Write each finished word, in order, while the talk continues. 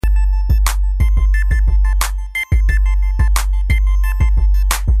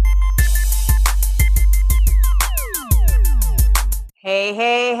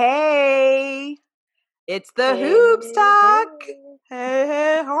It's the Hey, Hoops Talk. Hey,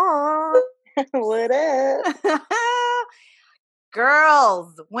 hey, ho. What up?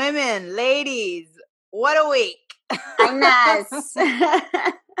 Girls, women, ladies, what a week. Nice.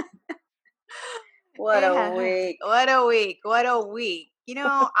 What a week. What a week. What a week. You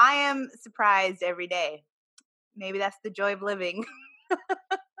know, I am surprised every day. Maybe that's the joy of living.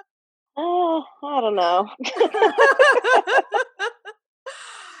 Oh, I don't know.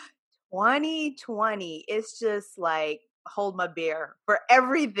 2020 is just like hold my beer for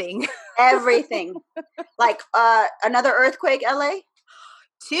everything. Everything. Like another earthquake, LA?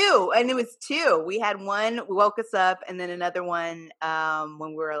 Two, and it was two. We had one woke us up, and then another one when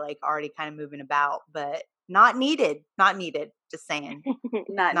we were like already kind of moving about, but not needed. Just saying,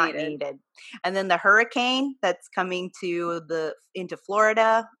 Not not needed. needed. And then the hurricane that's coming into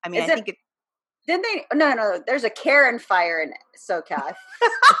Florida. I mean, Is I it- think it. Didn't they? No. There's a Karen fire in SoCal.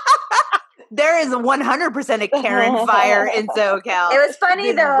 There is 100% a Karen fire in SoCal. It was funny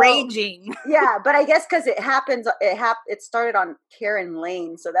It's though. raging. Yeah, but I guess because it started on Karen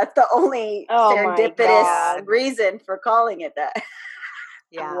Lane, so that's the only Oh my serendipitous God. reason for calling it that.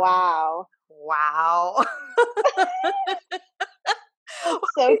 Yeah. Wow.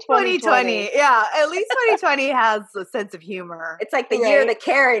 That's so 2020. Yeah, at least 2020 has a sense of humor. It's like the year of the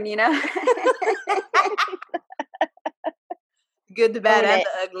Karen, you know? Good, the bad, Own and it.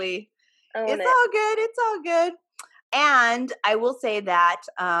 the ugly. Own It's it. all good. It's all good. And I will say that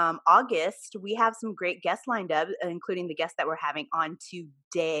August, we have some great guests lined up, including the guest that we're having on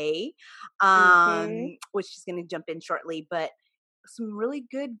today, which is going to jump in shortly. But some really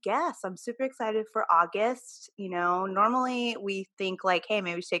good guests. I'm super excited for August. You know, normally we think like, hey,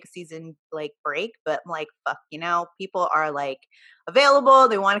 maybe we should take a season like break, but I'm like, fuck, you know, people are like available.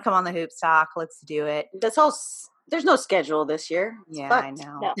 They want to come on the Hoops Talk. Let's do it. There's no schedule this year. It's Yeah, fucked. I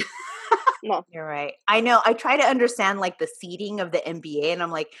know. No. No. You're right. I know. I try to understand like the seating of the NBA, and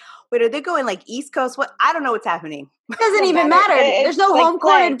I'm like, wait, are they going like East Coast? What? I don't know what's happening. It doesn't even matter. There's no like home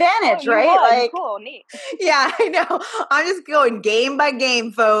court playing. advantage, Oh, you right? won. Like Cool, neat. Yeah, I know. I'm just going game by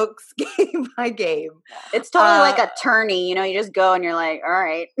game, folks. Game by game. it's totally like a tourney, you know, you just go and you're like, all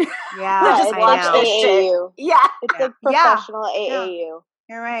right. Yeah, just it's watch like this shit. AAU. Yeah. It's Yeah. like professional AAU.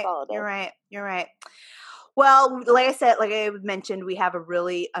 You're right. That's all it is. You're right. Well, like I said, like I mentioned, we have a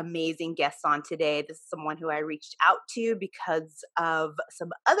really amazing guest on today. This is someone who I reached out to because of some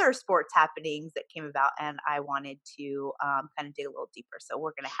other sports happenings that came about, and I wanted to kind of dig a little deeper. So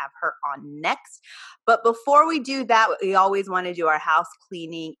we're going to have her on next. But before we do that, we always want to do our house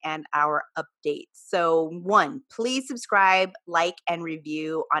cleaning and our updates. So one, please subscribe, like, and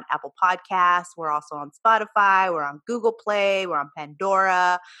review on Apple Podcasts. We're also on Spotify. We're on Google Play. We're on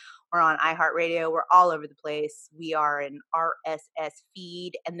Pandora. We're on iHeartRadio. We're all over the place. We are an RSS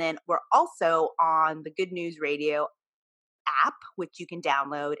feed. And then we're also on the Good News Radio app, which you can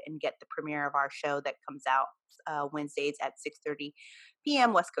download and get the premiere of our show that comes out Wednesdays at 6:30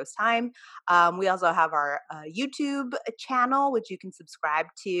 p.m. West Coast time. We also have our YouTube channel, which you can subscribe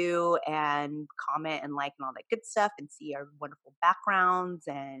to and comment and like and all that good stuff and see our wonderful backgrounds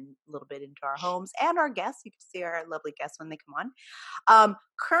and a little bit into our homes and our guests. You can see our lovely guests when they come on.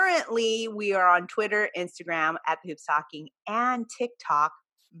 Currently, we are on Twitter, Instagram at The Hoops Talking, and TikTok.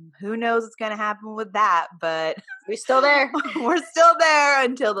 Who knows what's going to happen with that, but We're still there. we're still there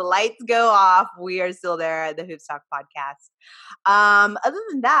until the lights go off. We are still there at the Hoops Talk podcast. Other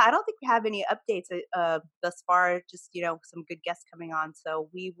than that, I don't think we have any updates thus far. Just, you know, some good guests coming on. So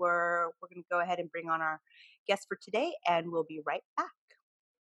we're going to go ahead and bring on our guest for today, and we'll be right back.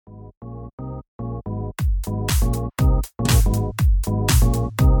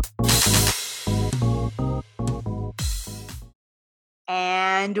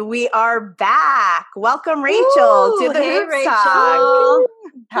 And we are back. Welcome, Rachel, to the Hoops Rachel. Talk.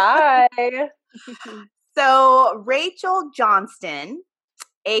 Hi. So Rachel Johnston,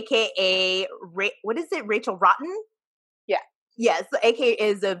 aka what is it? Rachel Rotten? Yeah. Yes, aka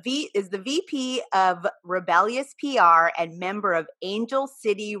is the VP of Rebellious PR and member of Angel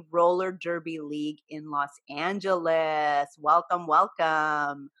City Roller Derby League in Los Angeles. Welcome.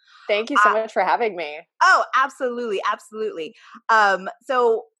 Thank you so much for having me. Oh, absolutely.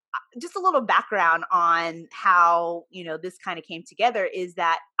 So just a little background on how, you know, this kind of came together is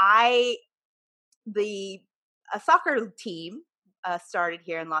that a soccer team started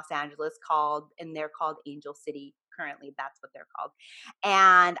here in Los Angeles they're called Angel City. Currently, that's what they're called.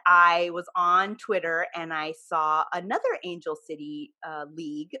 And I was on Twitter and I saw another Angel City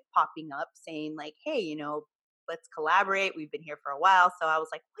league popping up saying like, hey, you know, let's collaborate. We've been here for a while. So I was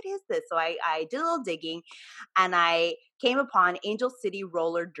like, what is this? So I did a little digging, and I came upon Angel City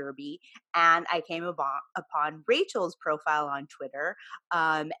Roller Derby, and I came upon Rachel's profile on Twitter,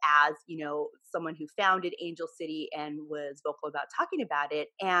 as, someone who founded Angel City and was vocal about talking about it.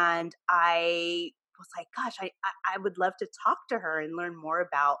 And I was like, gosh, I would love to talk to her and learn more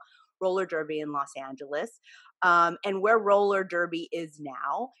about roller derby in Los Angeles, and where roller derby is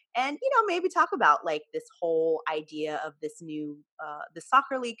now. And, maybe talk about like this whole idea of this new, the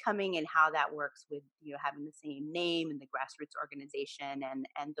soccer league coming, and how that works with, having the same name and the grassroots organization,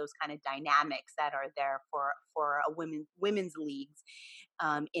 and those kind of dynamics that are there for a women's leagues,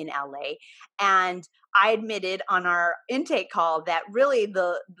 in LA. And I admitted on our intake call that really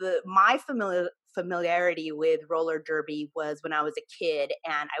my familiarity with roller derby was when I was a kid,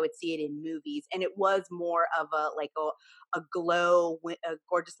 and I would see it in movies, and it was more of a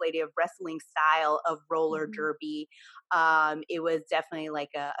gorgeous lady of wrestling style of roller derby. It was definitely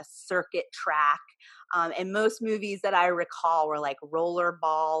like a circuit track. And most movies that I recall were like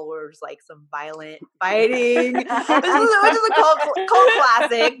Rollerball, where there's like some violent fighting, which is a cult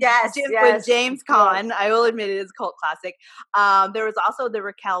classic. Yes, with James Caan. Yes. I will admit it is a cult classic. There was also the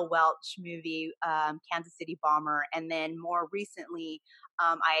Raquel Welch movie, Kansas City Bomber, and then more recently,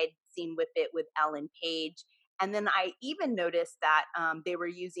 I had seen Whip It with Ellen Page. And then I even noticed that they were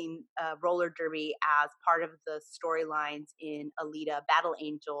using roller derby as part of the storylines in Alita, Battle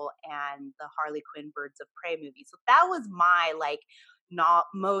Angel, and the Harley Quinn Birds of Prey movie. So that was my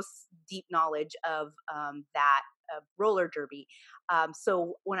most deep knowledge of that roller derby.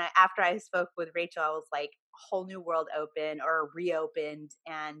 So after I spoke with Rachel, I was like, a whole new world reopened,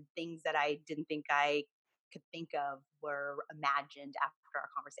 and things that I didn't think I could think of were imagined after our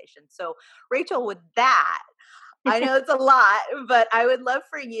conversation. So Rachel, with that, I know it's a lot, but I would love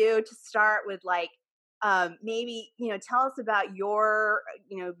for you to start with maybe, tell us about your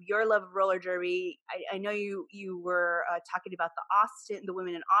love of roller derby. I know you were talking about the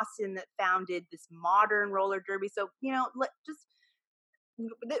women in Austin that founded this modern roller derby. So,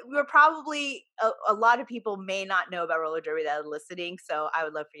 we're probably a lot of people may not know about roller derby that are listening. So I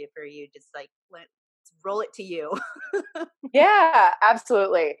would love for you just let's roll it to you. Yeah,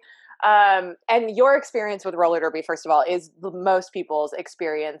 absolutely. And your experience with roller derby, first of all, is most people's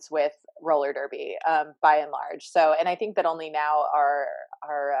experience with roller derby, by and large. So, and I think that only now are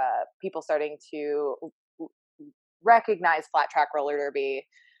people starting to recognize flat track roller derby,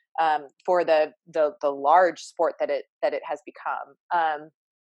 for the large sport that it has become.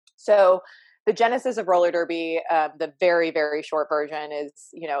 So the genesis of roller derby, the very, very short version is,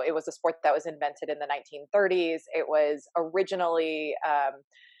 it was a sport that was invented in the 1930s. It was originally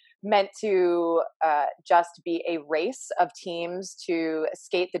meant to just be a race of teams to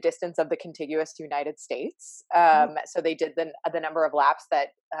skate the distance of the contiguous United States. So they did the number of laps that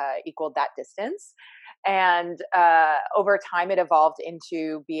equaled that distance. And over time, it evolved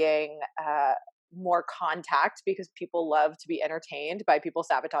into being more contact, because people love to be entertained by people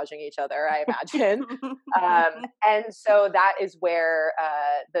sabotaging each other, I imagine. And so that is where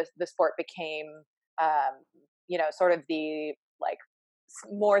the sport became, sort of the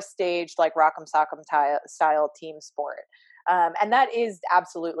more staged, like Rock'em Sock'em style team sport. And that is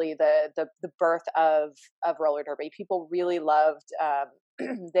absolutely the birth of roller derby. People really loved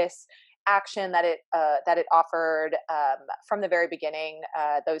this action that it offered. From the very beginning,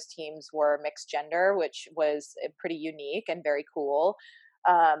 those teams were mixed gender, which was pretty unique and very cool.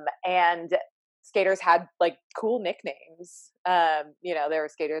 And skaters had cool nicknames. There were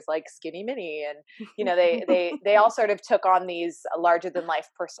skaters like Skinny Minnie, and they all sort of took on these larger than life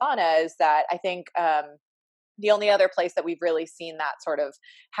personas that I think the only other place that we've really seen that sort of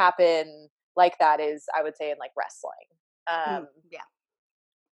happen like that is, I would say, in wrestling. Yeah.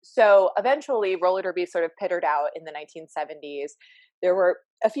 So eventually roller derby sort of petered out in the 1970s. There were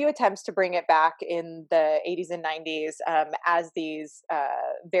a few attempts to bring it back in the 80s and 90s, as these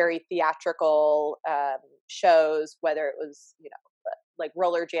very theatrical shows, whether it was, like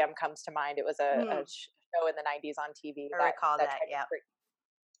Roller Jam comes to mind. It was a show in the 90s on TV. I recall that, yeah.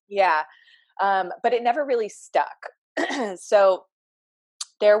 Yeah. But it never really stuck. So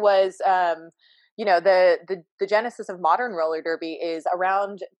there was, the genesis of modern roller derby is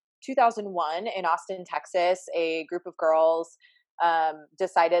around 2001 in Austin, Texas. A group of girls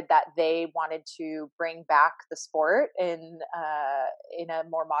decided that they wanted to bring back the sport in a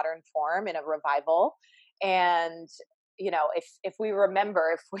more modern form, in a revival. And if we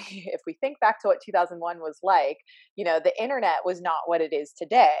remember, if we think back to what 2001 was like, the internet was not what it is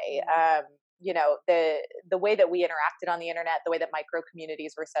today. the way that we interacted on the internet, the way that micro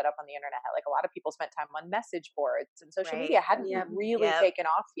communities were set up on the internet, like a lot of people spent time on message boards, and social media hadn't really taken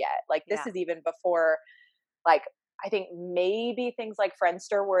off yet. Like this is even before, like, I think maybe things like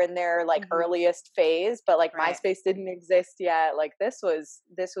Friendster were in their like earliest phase, but like MySpace didn't exist yet. Like this was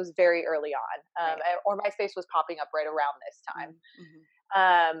very early on, or MySpace was popping up right around this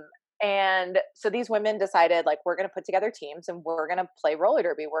time. And so these women decided, like, we're going to put together teams and we're going to play roller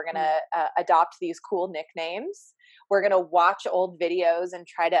derby. We're going to adopt these cool nicknames. We're going to watch old videos and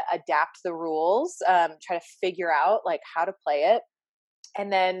try to adapt the rules, try to figure out like how to play it.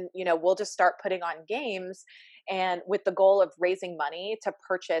 And then, we'll just start putting on games, and with the goal of raising money to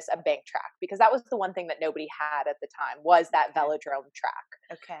purchase a bank track, because that was the one thing that nobody had at the time, was that velodrome track.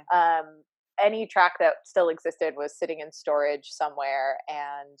 Okay. Any track that still existed was sitting in storage somewhere.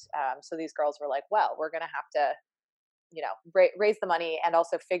 And so these girls were like, well, we're going to have to, raise the money and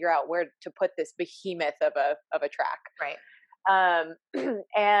also figure out where to put this behemoth of a track. Right.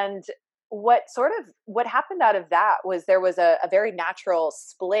 And what happened out of that was there was a very natural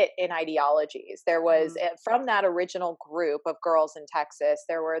split in ideologies. There was, from that original group of girls in Texas,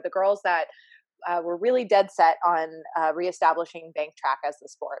 there were the girls that were really dead set on reestablishing bank track as the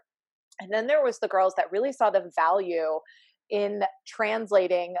sport. And then there was the girls that really saw the value in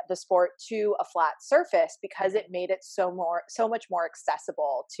translating the sport to a flat surface, because it made it so much more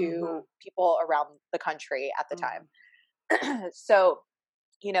accessible to people around the country at the time. So,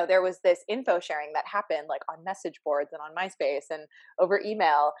 there was this info sharing that happened like on message boards and on MySpace and over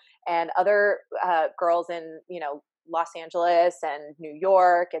email, and other girls in, Los Angeles and New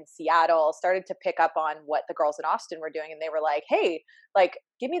York and Seattle started to pick up on what the girls in Austin were doing. And they were like, hey, like,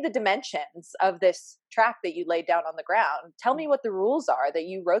 give me the dimensions of this track that you laid down on the ground. Tell me what the rules are that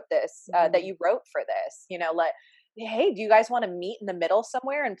you wrote this, that you wrote for this, hey, do you guys want to meet in the middle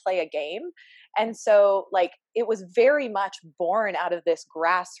somewhere and play a game? And so like, it was very much born out of this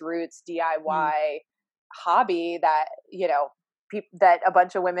grassroots DIY hobby that, that a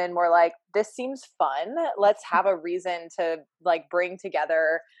bunch of women were like, this seems fun. Let's have a reason to like bring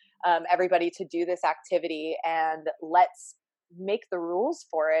together everybody to do this activity, and let's make the rules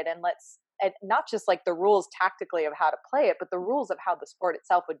for it. And not just like the rules tactically of how to play it, but the rules of how the sport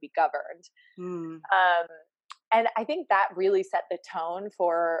itself would be governed. And I think that really set the tone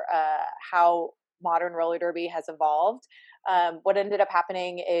for how modern roller derby has evolved. What ended up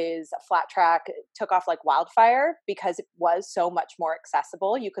happening is flat track took off like wildfire because it was so much more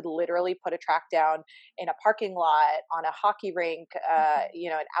accessible. You could literally put a track down in a parking lot, on a hockey rink,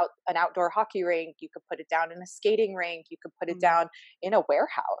 an outdoor hockey rink. You could put it down in a skating rink. You could put it down in a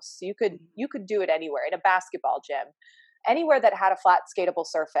warehouse. You could do it anywhere, in a basketball gym. Anywhere that had a flat skatable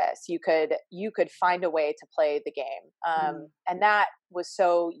surface, you could find a way to play the game. And that was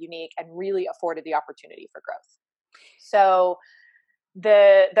so unique and really afforded the opportunity for growth. So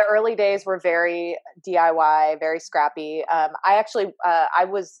the early days were very DIY, very scrappy.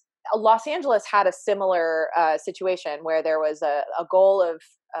 Los Angeles had a similar situation where there was a goal of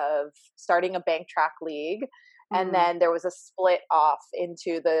starting a bank track league. And then there was a split off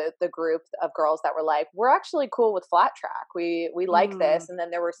into the group of girls that were like, we're actually cool with flat track. We like this. And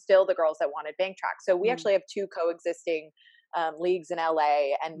then there were still the girls that wanted bank track. So we actually have two coexisting leagues in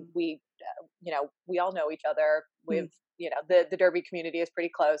LA, and we all know each other. We've, the derby community is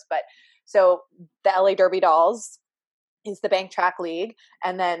pretty close, but so the LA Derby Dolls is the bank track league.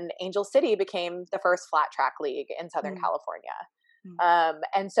 And then Angel City became the first flat track league in Southern California.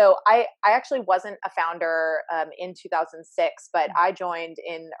 And so I actually wasn't a founder in 2006, but I joined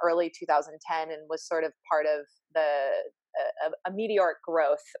in early 2010 and was sort of part of a meteoric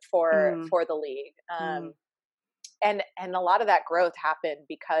growth for the league. And a lot of that growth happened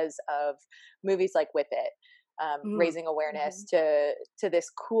because of movies like Whip It, raising awareness to this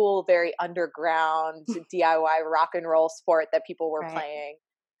cool, very underground DIY rock and roll sport that people were playing.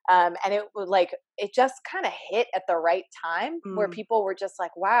 And it was like, it just kind of hit at the right time where people were just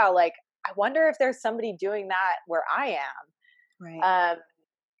like, wow, like, I wonder if there's somebody doing that where I am. Right.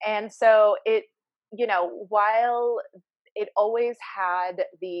 And so it, while it always had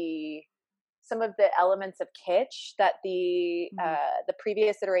some of the elements of kitsch that the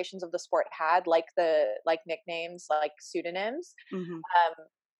previous iterations of the sport had, like nicknames, like pseudonyms,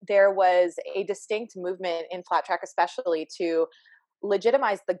 there was a distinct movement in flat track, especially to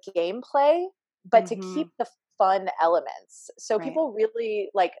legitimize the gameplay, but to keep the fun elements. So people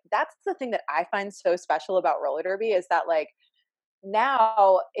really like, that's the thing that I find so special about roller derby, is that like,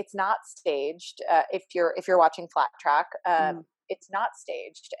 now it's not staged. If you're watching flat track, it's not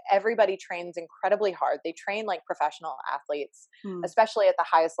staged. Everybody trains incredibly hard. They train like professional athletes, especially at the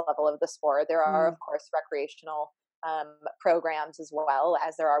highest level of the sport. There are, of course, recreational programs as well,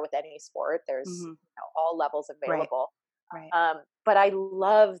 as there are with any sport. There's all levels available. Right. But I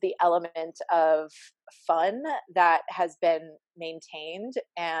love the element of fun that has been maintained,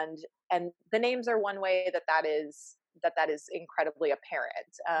 and the names are one way that is incredibly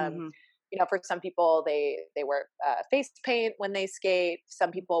apparent. You know, for some people, they wear face paint when they skate.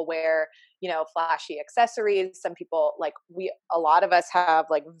 Some people wear, you know, flashy accessories. Some people, like a lot of us have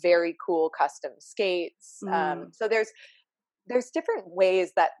like very cool custom skates. So there's different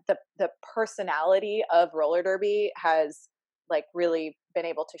ways that the personality of roller derby has like really been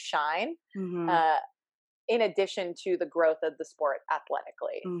able to shine, in addition to the growth of the sport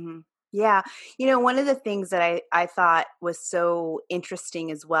athletically. Yeah. You know, one of the things that I thought was so interesting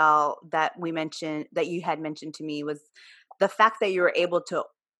as well that you had mentioned to me was the fact that you were able to,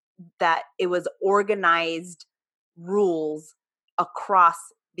 that it was organized rules across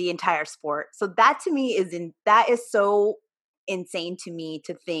the entire sport. So that to me that is so insane to me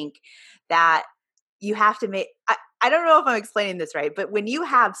to think that you have to make, I don't know if I'm explaining this right, but when you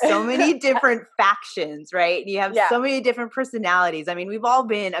have so many different factions, right? You have so many different personalities. I mean, we've all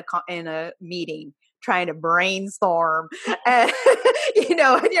been in a meeting trying to brainstorm, and you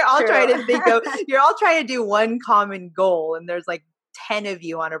know, and you're all trying to you're all trying to do one common goal, and there's like 10 of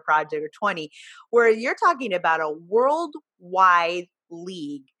you on a project or 20, where you're talking about a worldwide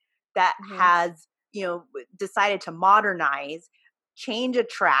league that has, you know, decided to modernize, change a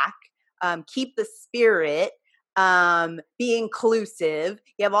track, keep the spirit, be inclusive.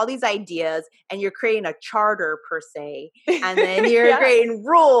 You have all these ideas, and you're creating a charter per se, and then you're creating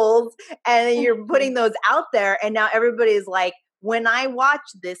rules, and then you're putting those out there. And now everybody's like, when I watch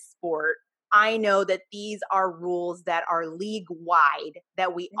this sport, I know that these are rules that are league wide,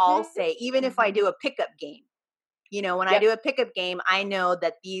 that we all say, even if I do a pickup game. You know, when I do a pickup game, I know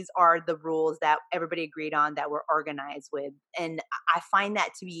that these are the rules that everybody agreed on, that we're organized with. And I find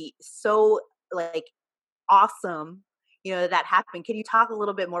that to be so like awesome, you know, that happened. Can you talk a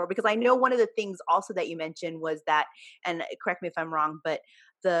little bit more? Because I know one of the things also that you mentioned was that, and correct me if I'm wrong, but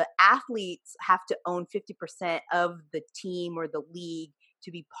the athletes have to own 50% of the team or the league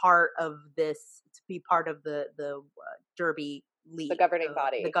to be part of this, to be part of the derby league, the governing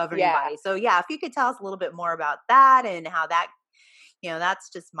body. So yeah, if you could tell us a little bit more about that and how that, you know, that's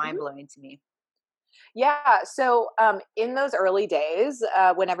just mind blowing to me. Yeah. So in those early days,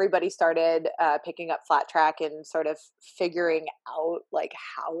 when everybody started picking up flat track and sort of figuring out like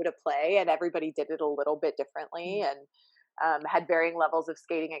how to play, and everybody did it a little bit differently and had varying levels of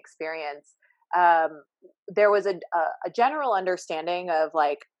skating experience, there was a general understanding of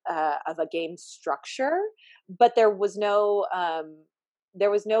like of a game structure, but there was no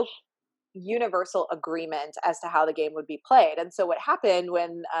universal agreement as to how the game would be played. And so what happened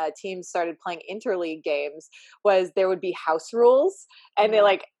when teams started playing interleague games was there would be house rules, and they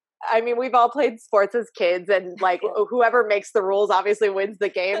like, I mean, we've all played sports as kids, and like whoever makes the rules obviously wins the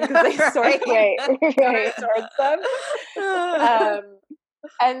game because they sort towards them.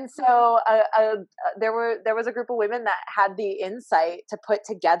 And so there was a group of women that had the insight to put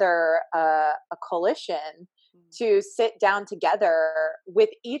together a coalition to sit down together with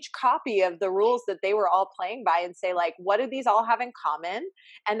each copy of the rules that they were all playing by and say, like, what do these all have in common?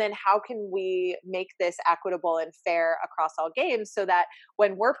 And then how can we make this equitable and fair across all games, so that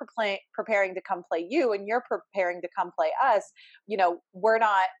when we're preparing to come play you and you're preparing to come play us, you know, we're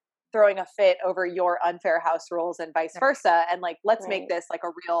not throwing a fit over your unfair house rules and vice versa. And like, let's make this like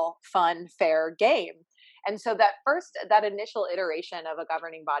a real fun, fair game. And so that initial iteration of a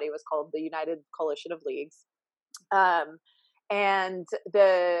governing body was called the United Coalition of Leagues. And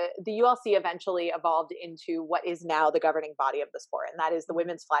the ULC eventually evolved into what is now the governing body of the sport, and that is the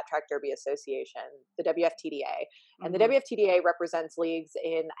Women's Flat Track Derby Association, the WFTDA. And the WFTDA represents leagues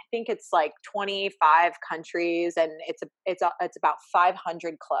in, I think it's like 25 countries, and it's about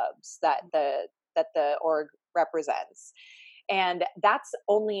 500 clubs that the org represents. And that's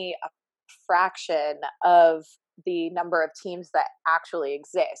only a fraction of the number of teams that actually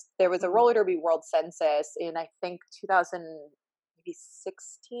exist. There was a roller derby world census in, I think,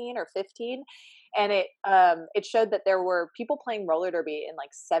 2016 or 15, and it showed that there were people playing roller derby in like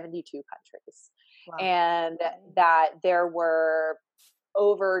 72 countries. Wow. And that there were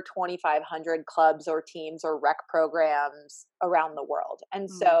over 2,500 clubs or teams or rec programs around the world. And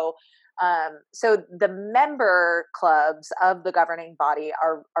so the member clubs of the governing body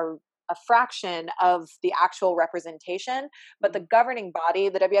are a fraction of the actual representation, but the governing body,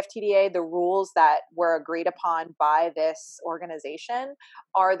 the WFTDA, the rules that were agreed upon by this organization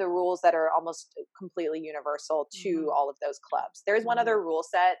are the rules that are almost completely universal to all of those clubs. There's one other rule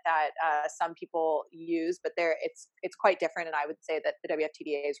set that some people use, but it's quite different. And I would say that the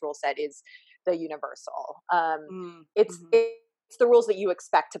WFTDA's rule set is the universal. It's the rules that you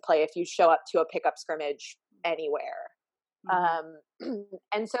expect to play if you show up to a pickup scrimmage anywhere.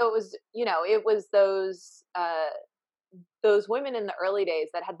 And so it was, it was those women in the early days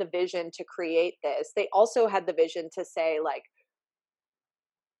that had the vision to create this. They also had the vision to say, like,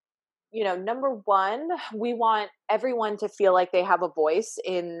 number one, we want everyone to feel like they have a voice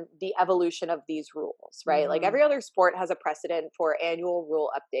in the evolution of these rules, right? Like every other sport has a precedent for annual rule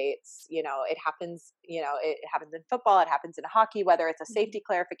updates. It happens in football, it happens in hockey, whether it's a safety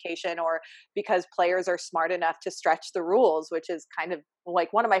clarification or because players are smart enough to stretch the rules, which is kind of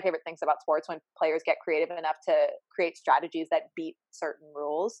like one of my favorite things about sports, when players get creative enough to create strategies that beat certain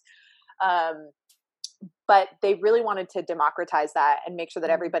rules. But they really wanted to democratize that and make sure that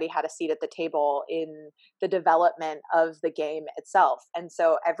everybody had a seat at the table in the development of the game itself. And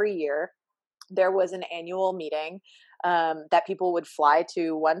so every year there was an annual meeting that people would fly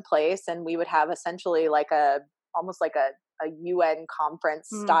to one place, and we would have essentially almost like a UN conference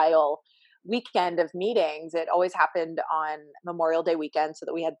style weekend of meetings. It always happened on Memorial Day weekend, so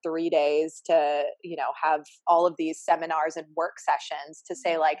that we had 3 days to, have all of these seminars and work sessions to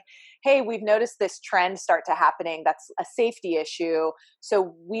say, like, hey, we've noticed this trend start to happening. That's a safety issue.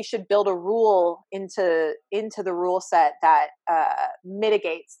 So we should build a rule into the rule set that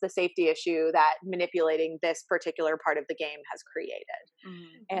mitigates the safety issue that manipulating this particular part of the game has created.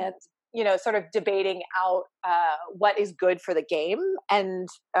 And sort of debating out what is good for the game and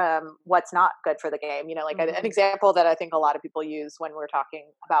what's not good for the game. An example that I think a lot of people use when we're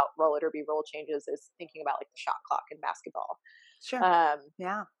talking about roller derby rule changes is thinking about like the shot clock in basketball. Sure.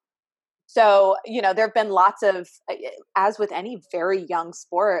 Yeah. So, there have been lots of, as with any very young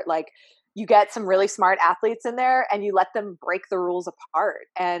sport, like you get some really smart athletes in there and you let them break the rules apart.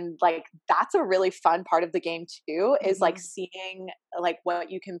 And like, that's a really fun part of the game too, is like seeing like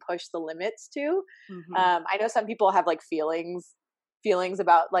what you can push the limits to. I know some people have like feelings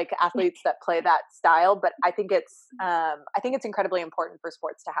about like athletes that play that style, but I think it's incredibly important for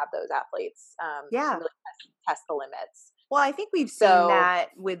sports to have those athletes to really test the limits. Well, I think we've seen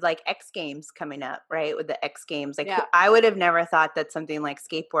that with like X Games coming up, right? With the X Games. Like I would have never thought that something like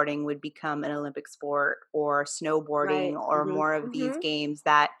skateboarding would become an Olympic sport, or snowboarding, or more of these games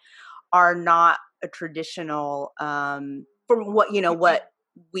that are not a traditional from what what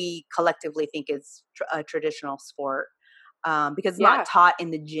we collectively think is a traditional sport, because it's not taught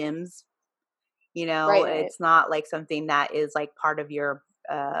in the gyms. It's not like something that is like part of your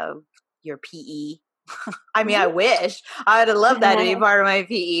PE. I mean, I wish I would love that to be part of my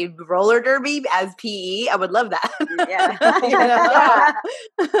PE. Roller derby as PE, I would love that.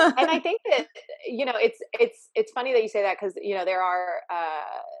 And I think that it's funny that you say that, because there are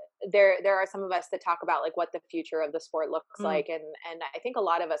there are some of us that talk about like what the future of the sport looks like, and I think a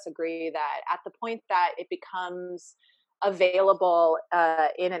lot of us agree that at the point that it becomes available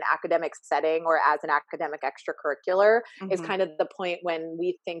in an academic setting or as an academic extracurricular is kind of the point when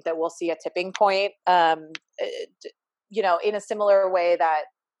we think that we'll see a tipping point, in a similar way that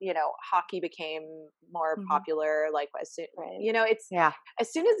hockey became more popular, like as soon, it's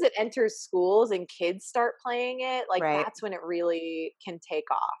as soon as it enters schools and kids start playing it, like that's when it really can take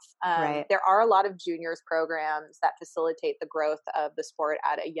off. There are a lot of juniors programs that facilitate the growth of the sport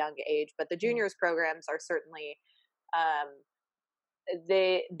at a young age, but the juniors programs are certainly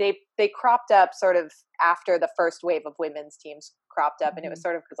they cropped up sort of after the first wave of women's teams cropped up, and it was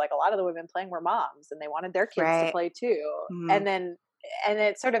sort of because like a lot of the women playing were moms and they wanted their kids to play too, and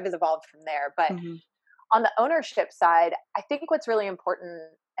it sort of has evolved from there. But on the ownership side, I think what's really important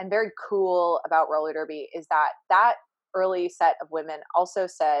and very cool about roller derby is that early set of women also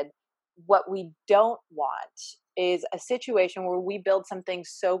said, what we don't want is a situation where we build something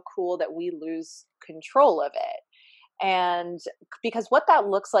so cool that we lose control of it. And because what that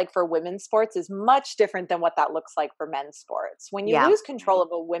looks like for women's sports is much different than what that looks like for men's sports. When you lose control of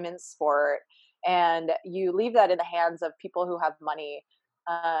a women's sport and you leave that in the hands of people who have money,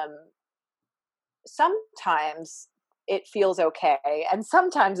 sometimes it feels okay. And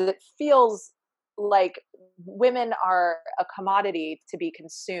sometimes it feels like women are a commodity to be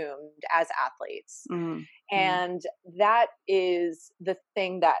consumed as athletes. And that is the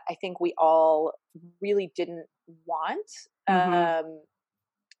thing that I think we all really didn't want.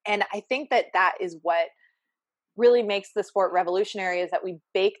 And I think that is what really makes the sport revolutionary is that we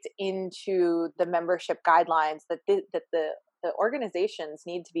baked into the membership guidelines that the organizations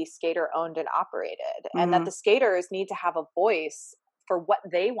need to be skater owned and operated, and that the skaters need to have a voice for what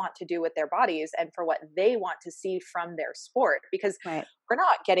they want to do with their bodies and for what they want to see from their sport, because we're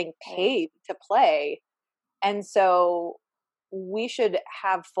not getting paid to play. And so we should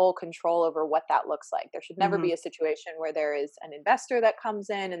have full control over what that looks like. There should never be a situation where there is an investor that comes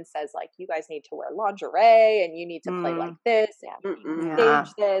in and says, like, you guys need to wear lingerie and you need to play like this and you need to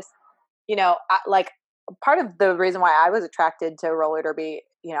stage this. You know, like, part of the reason why I was attracted to roller derby,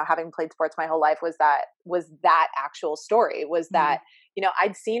 you know, having played sports my whole life, was that actual story, was that, you know,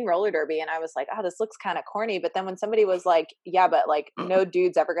 I'd seen roller derby and I was like, oh, this looks kind of corny. But then when somebody was like, yeah, but like no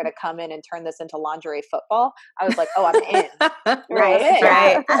dude's ever going to come in and turn this into lingerie football, I was like, oh, I'm in. Right.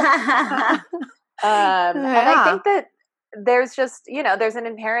 And I think that there's just, you know, there's an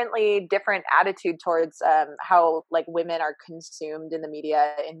inherently different attitude towards how like women are consumed in the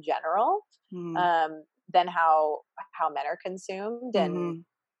media in general, than how men are consumed. And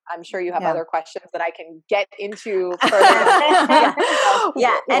I'm sure you have other questions that I can get into further.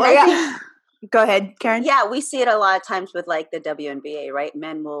 Go ahead, Karen. Yeah, we see it a lot of times with like the WNBA, right?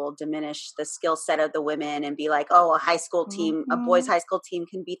 Men will diminish the skill set of the women and be like, oh, a high school team, a boys' high school team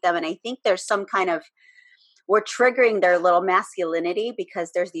can beat them. And I think there's some kind of, we're triggering their little masculinity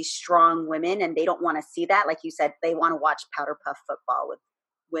because there's these strong women and they don't want to see that. Like you said, they want to watch powder puff football with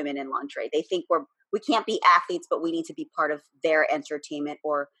women in lingerie. They think we can't be athletes, but we need to be part of their entertainment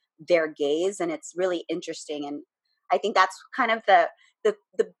or their gaze. And it's really interesting. And I think that's kind of the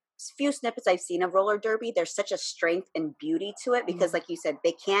few snippets I've seen of roller derby. There's such a strength and beauty to it because like you said,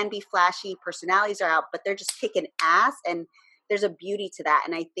 they can be flashy, personalities are out, but they're just kicking ass. And there's a beauty to that.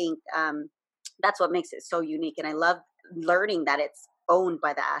 And I think that's what makes it so unique. And I love learning that it's owned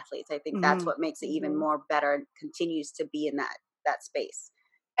by the athletes. I think that's what makes it even more better and continues to be in that space.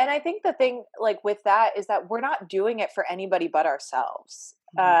 And I think the thing like with that is that we're not doing it for anybody but ourselves.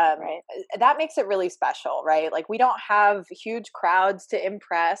 That makes it really special, right? Like we don't have huge crowds to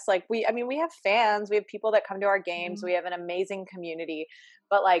impress. Like we have fans, we have people that come to our games, we have an amazing community,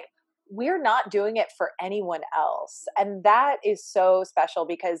 but like we're not doing it for anyone else. And that is so special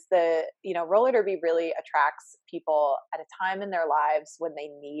because roller derby really attracts people at a time in their lives when they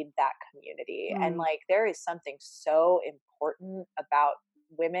need that community. And like there is something so important about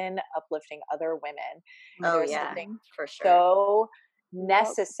women uplifting other women. There's something for sure so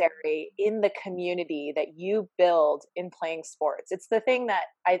necessary in the community that you build in playing sports. It's the thing that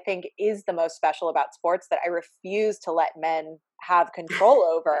I think is the most special about sports that I refuse to let men have control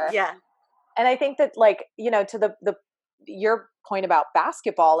over. And I think that like, you know, to the your point about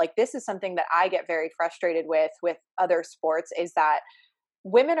basketball, like this is something that I get very frustrated with other sports, is that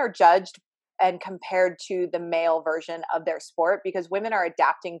women are judged and compared to the male version of their sport because women are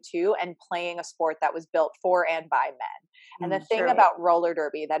adapting to and playing a sport that was built for and by men. And the thing about roller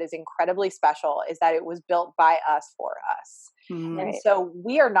derby that is incredibly special is that it was built by us for us. And so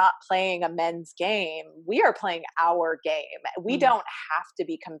we are not playing a men's game. We are playing our game. We don't have to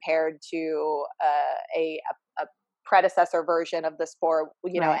be compared to a predecessor version of the sport,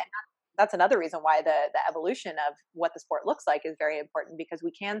 you know, and that's another reason why the evolution of what the sport looks like is very important, because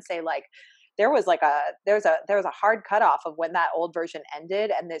we can say like, there's a hard cutoff of when that old version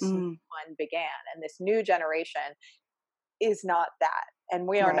ended and this new one began, and this new generation is not that. And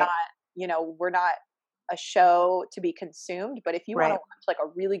we are not, you know, we're not a show to be consumed, but if you want to watch like a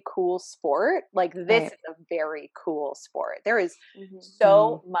really cool sport, like this is a very cool sport. There is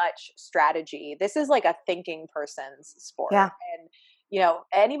so much strategy. This is like a thinking person's sport. And, you know,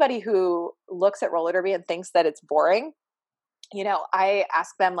 anybody who looks at roller derby and thinks that it's boring, you know, I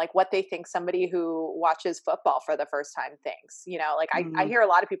ask them like what they think somebody who watches football for the first time thinks. You know, like I hear a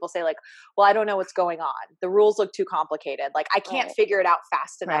lot of people say like, well, I don't know what's going on. The rules look too complicated. Like I can't figure it out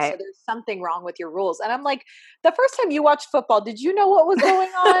fast enough. So there's something wrong with your rules. And I'm like, the first time you watched football, did you know what was going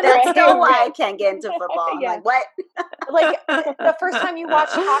on? That's still why I can't get into football. I'm like, what? Like the first time you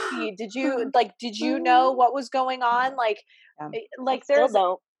watched hockey, did you know what was going on? Like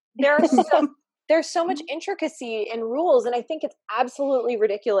there's so much intricacy in rules. And I think it's absolutely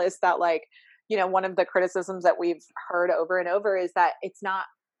ridiculous that like, you know, one of the criticisms that we've heard over and over is that it's not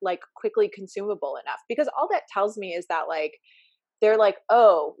like quickly consumable enough, because all that tells me is that like, they're like,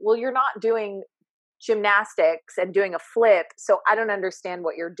 oh, well, you're not doing gymnastics and doing a flip, so I don't understand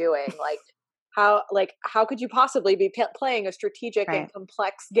what you're doing. Like how could you possibly be playing a strategic and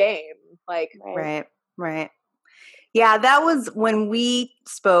complex game? Like, right. Yeah. That was when we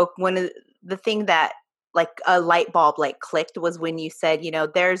spoke, the thing that like a light bulb like clicked was when you said, you know,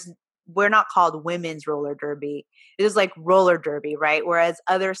 there's we're not called women's roller derby. It is like roller derby, right? Whereas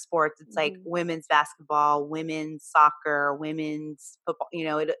other sports, it's like women's basketball, women's soccer, women's football.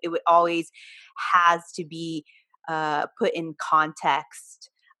 It would always has to be put in context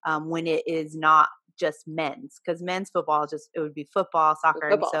when it is not just men's, because men's football it would be football, soccer.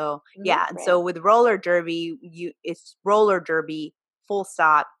 And so, and so with roller derby, it's roller derby full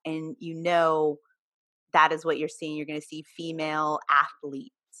stop. And that is what you're seeing. You're going to see female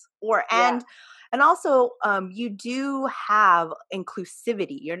athletes and also you do have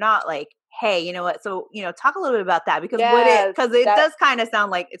inclusivity. You're not like, hey, you know what? So, talk a little bit about that, because it does kind of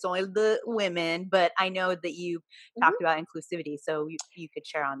sound like it's only the women, but I know that you talked about inclusivity. So you could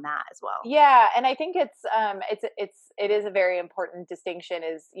share on that as well. Yeah. And I think it is a very important distinction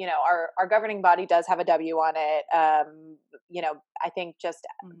is, our governing body does have a W on it. I think just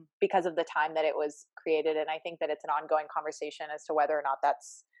because of the time that it was created. And I think that it's an ongoing conversation as to whether or not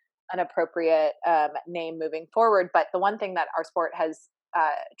that's an appropriate name moving forward. But the one thing that our sport has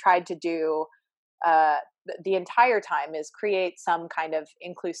tried to do the entire time is create some kind of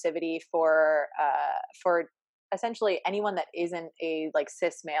inclusivity for essentially anyone that isn't a like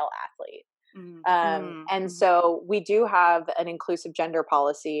cis male athlete. And so we do have an inclusive gender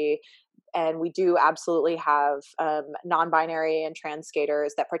policy, and we do absolutely have non-binary and trans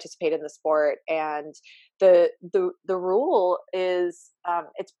skaters that participate in the sport. And the rule is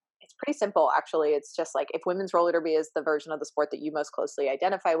it's pretty simple, actually. It's just like, if women's roller derby is the version of the sport that you most closely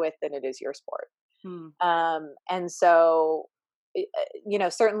identify with, then it is your sport. And so,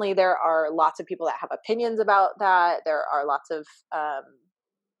 certainly there are lots of people that have opinions about that. There are lots of, I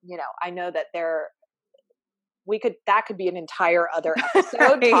know that that could be an entire other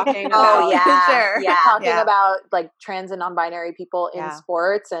episode talking about, talking about like trans and non-binary people in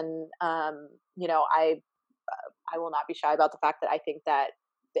sports. And, I will not be shy about the fact that I think that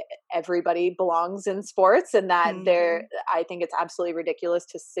everybody belongs in sports, and that I think it's absolutely ridiculous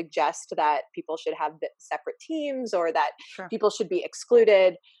to suggest that people should have separate teams, or that people should be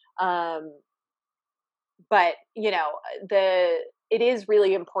excluded. But it is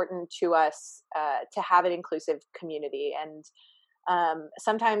really important to us to have an inclusive community. And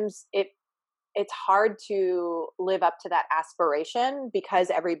sometimes it's hard to live up to that aspiration, because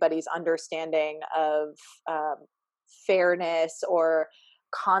everybody's understanding of fairness or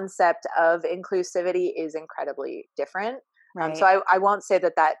concept of inclusivity is incredibly different. So I won't say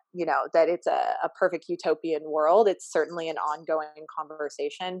that that it's a perfect utopian world. It's certainly an ongoing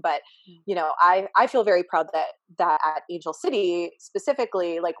conversation, but I feel very proud that at Angel City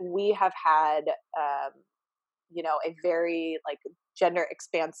specifically, like, we have had a very like gender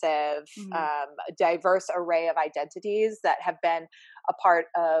expansive, diverse array of identities that have been a part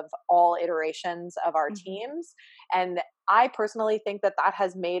of all iterations of our teams. And I personally think that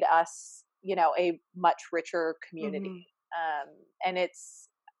has made us, a much richer community. And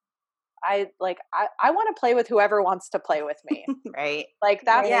I want to play with whoever wants to play with me. Right. Like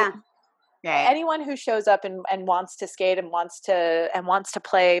that's anyone who shows up and wants to skate and wants to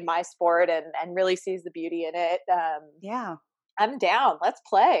play my sport and really sees the beauty in it. I'm down. Let's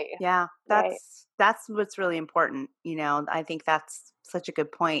play. Yeah. That's what's really important. I think that's such a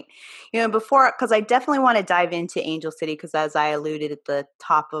good point. Because I definitely want to dive into Angel City, because as I alluded at the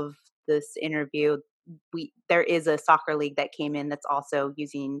top of this interview, there is a soccer league that came in that's also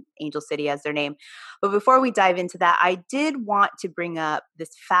using Angel City as their name. But before we dive into that, I did want to bring up this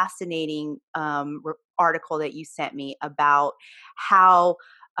fascinating article that you sent me about how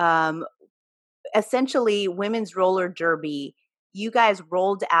essentially women's roller derby, you guys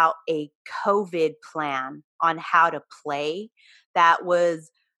rolled out a COVID plan on how to play that was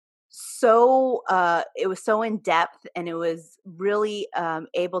so it was so in depth, and it was really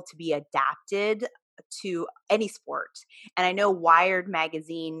able to be adapted to any sport. And I know Wired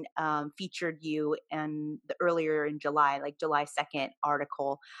magazine featured you earlier in July, like July 2nd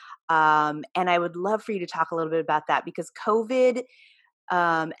article. And I would love for you to talk a little bit about that, because COVID,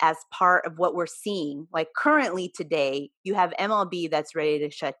 as part of what we're seeing, like currently today, you have MLB that's ready to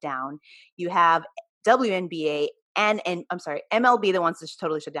shut down. You have WNBA and I'm sorry, MLB that wants to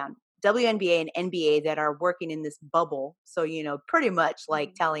totally shut down. WNBA and NBA that are working in this bubble. So, pretty much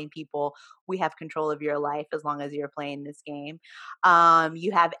like telling people, we have control of your life as long as you're playing this game.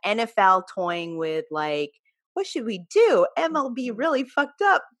 You have NFL toying with like, what should we do? MLB really fucked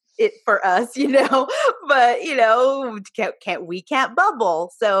up it for us, but can't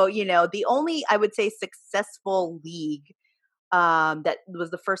bubble. So, the only, I would say, successful league that was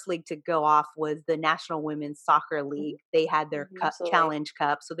the first league to go off was the National Women's Soccer League. They had their Challenge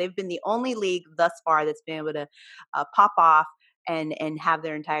Cup. So they've been the only league thus far that's been able to pop off, and have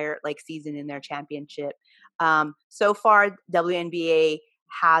their entire like season in their championship. So far, WNBA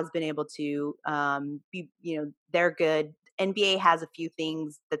has been able to be, they're good. NBA has a few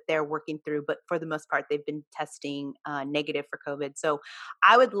things that they're working through, but for the most part, they've been testing negative for COVID. So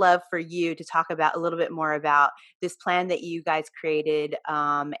I would love for you to talk about a little bit more about this plan that you guys created,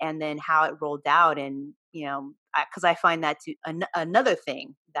 and then how it rolled out. And, because I find that another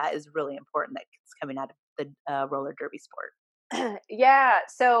thing that is really important that's coming out of the roller derby sport. Yeah.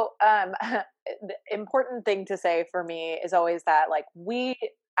 So, the important thing to say for me is always that, like, we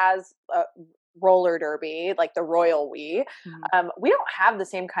as roller derby, like the royal we don't have the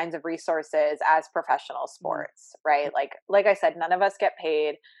same kinds of resources as professional sports, right? Like I said, none of us get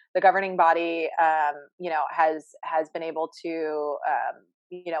paid. The governing body, has been able to,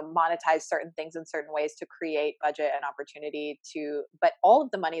 monetize certain things in certain ways to create budget and opportunity but all of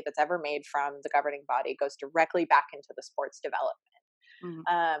the money that's ever made from the governing body goes directly back into the sports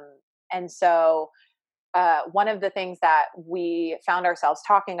development. And so, one of the things that we found ourselves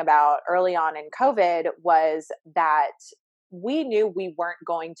talking about early on in COVID was that we knew we weren't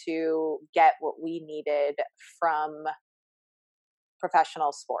going to get what we needed from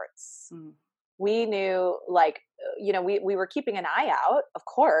professional sports. We knew, we were keeping an eye out, of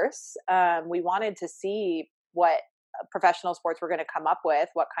course. We wanted to see what professional sports were going to come up with,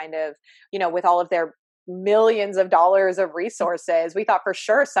 what kind of, with all of their millions of dollars of resources, we thought for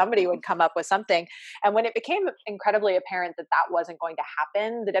sure somebody would come up with something. And when it became incredibly apparent that that wasn't going to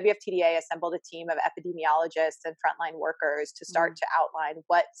happen, the WFTDA assembled a team of epidemiologists and frontline workers to start to outline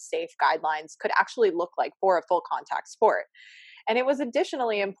what safe guidelines could actually look like for a full contact sport. And it was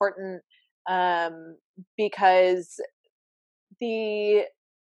additionally important because the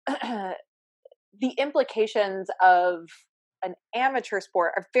the implications of an amateur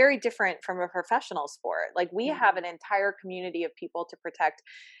sport are very different from a professional sport. Like, we have an entire community of people to protect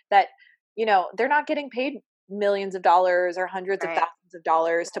that, they're not getting paid millions of dollars or hundreds of thousands of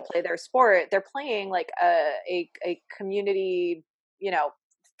dollars to play their sport. They're playing like a community,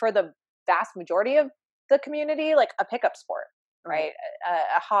 for the vast majority of the community, like a pickup sport, right?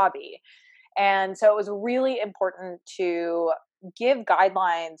 A hobby. And so it was really important to give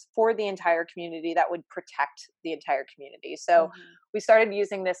guidelines for the entire community that would protect the entire community. So we started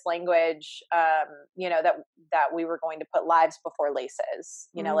using this language, that we were going to put lives before laces.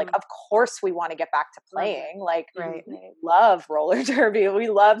 Like, of course we want to get back to playing. Like, we love roller derby. We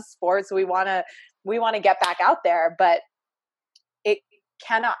love sports. We want to get back out there, but it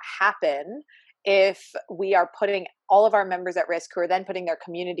cannot happen if we are putting all of our members at risk, who are then putting their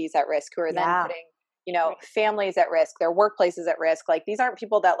communities at risk, who are then putting, families at risk, their workplaces at risk. Like, these aren't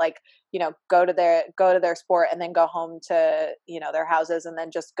people that go to their sport and then go home to, their houses and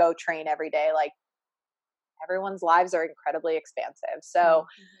then just go train every day. Like, everyone's lives are incredibly expansive. So,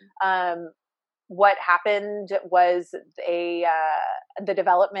 what happened was the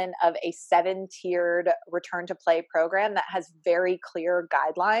development of a 7-tiered return to play program that has very clear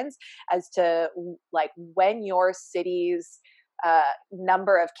guidelines as to, like, when your city's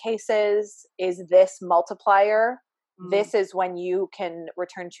number of cases is this multiplier, this is when you can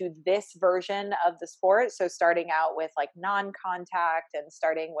return to this version of the sport. So starting out with like non-contact and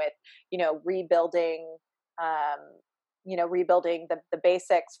starting with, rebuilding the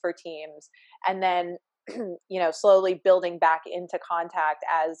basics for teams, and then slowly building back into contact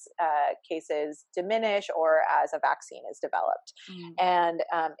as cases diminish or as a vaccine is developed. And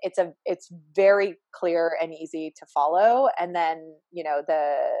it's very clear and easy to follow. And then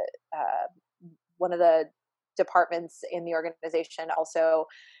one of the departments in the organization also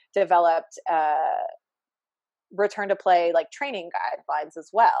developed return to play like training guidelines as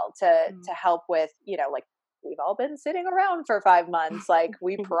well to help with, like, we've all been sitting around for 5 months. Like,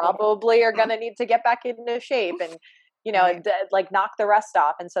 we probably are going to need to get back into shape and, like, knock the rust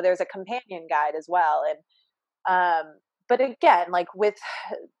off. And so there's a companion guide as well. And, but again, like with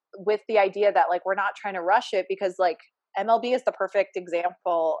the idea that, like, we're not trying to rush it, because like MLB is the perfect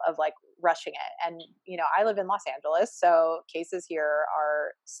example of like rushing it. And, I live in Los Angeles, so cases here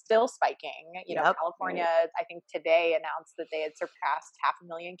are still spiking. California, I think today announced that they had surpassed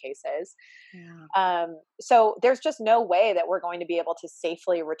 500,000 cases. So there's just no way that we're going to be able to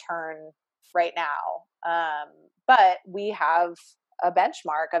safely return right now. But we have a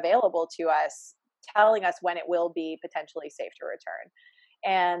benchmark available to us telling us when it will be potentially safe to return.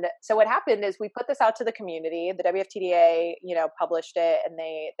 And so what happened is we put this out to the community. The WFTDA, published it, and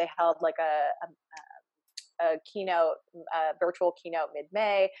they held like keynote, virtual keynote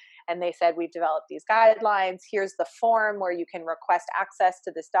mid-May, and they said, we've developed these guidelines. Here's the form where you can request access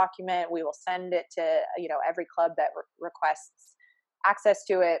to this document. We will send it to, every club that requests access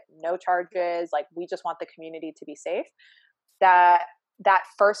to it, no charges. Like, we just want the community to be safe. That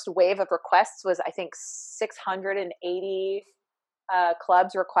first wave of requests was, I think, 680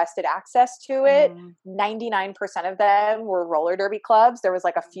 clubs requested access to it. 99% of them were roller derby clubs. There was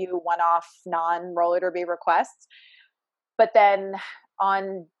like a few one-off non-roller derby requests. But then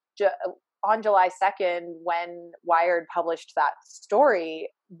on July 2nd, when Wired published that story,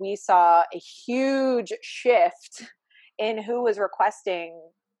 we saw a huge shift in who was requesting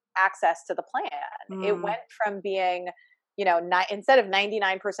access to the plan. It went from being, instead of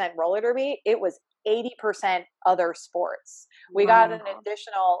 99% roller derby, it was 80% other sports. We got an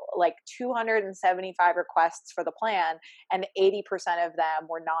additional 275 requests for the plan, and 80% of them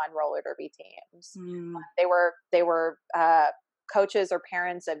were non-roller derby teams. They were coaches or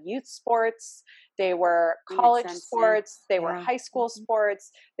parents of youth sports. They were college sports. They were high school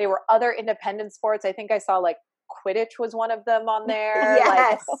sports. They were other independent sports. I think I saw Quidditch was one of them on there.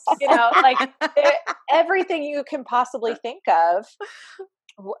 Yes. Everything you can possibly think of.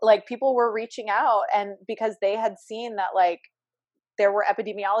 People were reaching out, and because they had seen that there were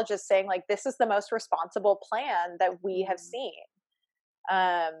epidemiologists saying this is the most responsible plan that we have seen.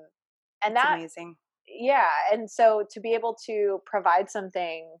 And that's amazing. Yeah. And so to be able to provide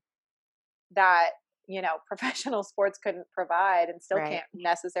something that, professional sports couldn't provide and still can't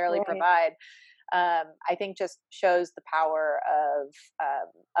necessarily provide, I think just shows the power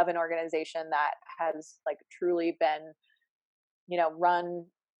of an organization that has truly been, run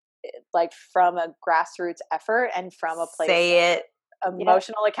from a grassroots effort and from a place of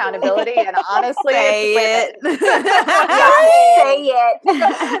emotional accountability. And honestly, say it.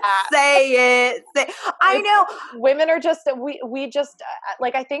 Say it. I know women are just, we just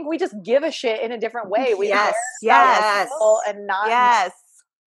I think we just give a shit in a different way. We yes. And not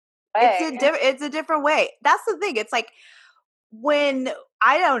it's a different way. That's the thing. It's when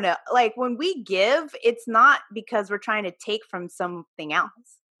I don't know, when we give, it's not because we're trying to take from something else.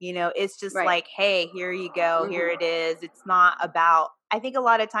 It's just hey, here you go. Here it is. It's not about, I think a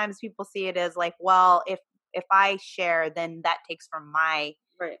lot of times people see it as well, if I share, then that takes from my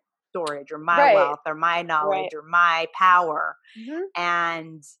storage or my wealth or my knowledge or my power.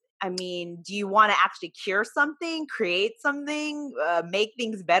 And I mean, do you want to actually cure something, create something, make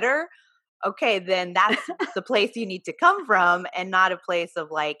things better? Okay, then that's the place you need to come from, and not a place of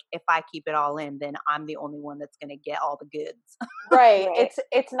if I keep it all in, then I'm the only one that's going to get all the goods. Right.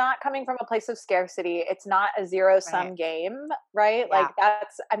 It's not coming from a place of scarcity. It's not a zero-sum game, right? Yeah.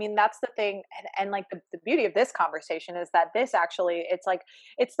 That's the thing. And the beauty of this conversation is that this actually,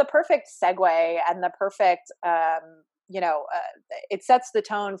 it's the perfect segue and the perfect, it sets the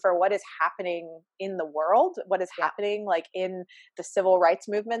tone for what is happening in the world, what is happening in the civil rights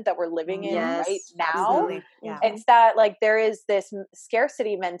movement that we're living in right now. Absolutely. Yeah. It's that there is this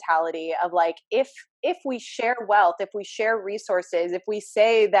scarcity mentality of if we share wealth, if we share resources, if we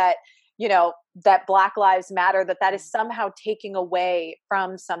say that, that Black Lives Matter, that is somehow taking away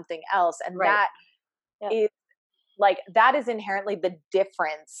from something else. And that is that is inherently the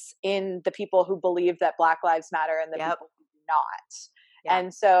difference in the people who believe that Black Lives Matter and the people who do not. Yeah.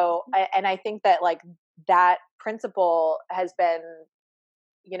 And so, and I think that that principle has been,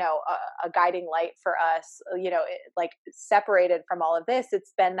 a guiding light for us, separated from all of this.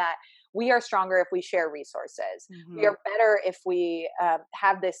 It's been that we are stronger if we share resources. We are better if we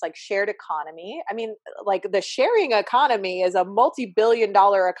have this shared economy. I mean, the sharing economy is a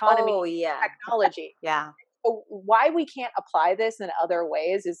multi-billion-dollar economy technology. Yeah. Why we can't apply this in other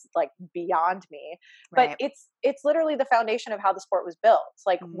ways is beyond me, but it's literally the foundation of how the sport was built.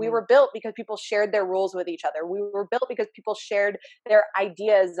 We were built because people shared their rules with each other. We were built because people shared their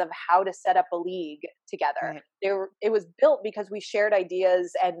ideas of how to set up a league together. It was built because we shared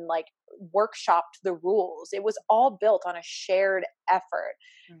ideas and workshopped the rules. It was all built on a shared effort.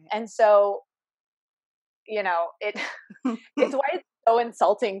 And so, it's why it's so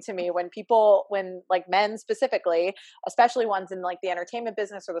insulting to me when men specifically, especially ones in the entertainment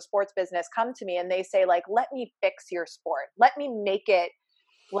business or the sports business, come to me and they say let me fix your sport. Let me make it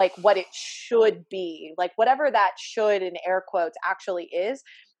what it should be, whatever that should in air quotes actually is.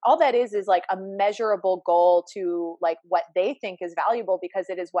 All that is a measurable goal to what they think is valuable because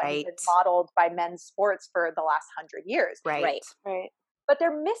it is what has been modeled by men's sports for the last 100 years. Right. But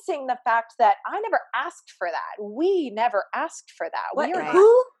they're missing the fact that I never asked for that. We never asked for that. What? We are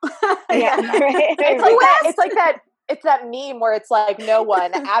Who? It's like that. it's that meme where it's like no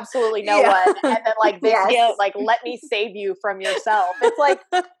one, absolutely no one, and then like this, like let me save you from yourself. It's like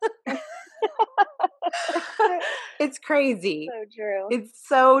it's crazy. So true. It's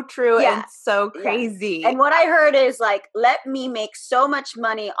so true and so crazy. And what I heard is like, let me make so much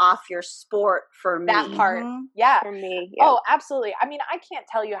money off your sport for me. That part. Yeah. For me. Oh, absolutely. I mean, I can't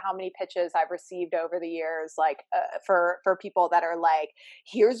tell you how many pitches I've received over the years, like for people that are like,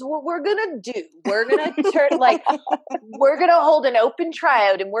 here's what we're going to do. We're going to turn like, we're going to hold an open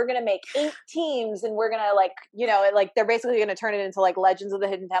tryout and we're going to make 8 teams and we're going to like, you know, like they're basically going to turn it into like Legends of the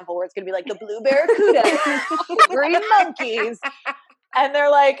Hidden Temple where it's going to be like the Blue Barracuda, the Green Monkeys. And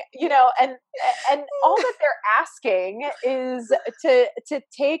they're like, you know, and all that they're asking is to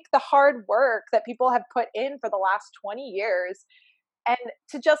take the hard work that people have put in for the last 20 years and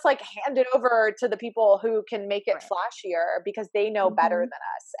to just like hand it over to the people who can make it flashier because they know better than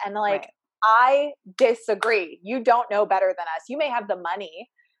us. And like, I disagree. You don't know better than us. You may have the money,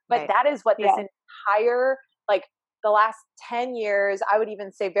 but that is what this entire, like, the last 10 years, I would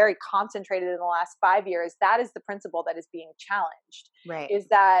even say very concentrated in the last 5 years, that is the principle that is being challenged. Is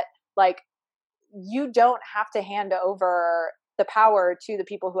that like, you don't have to hand over the power to the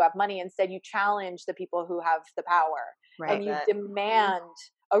people who have money. Instead, you challenge the people who have the power and you demand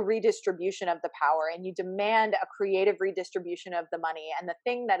a redistribution of the power and you demand a creative redistribution of the money. And the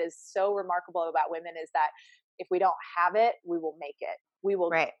thing that is so remarkable about women is that if we don't have it, we will make it. We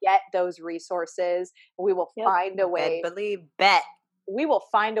will get those resources. We will find a way. Bet. We will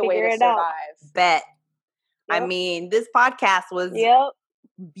find a way to survive. Bet. I mean, this podcast was,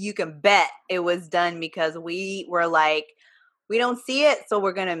 you can bet it was done because we were like, we don't see it, so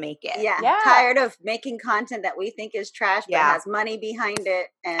we're going to make it. Yeah. Tired of making content that we think is trash, but has money behind it.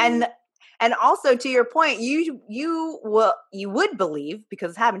 And also to your point, you would believe, because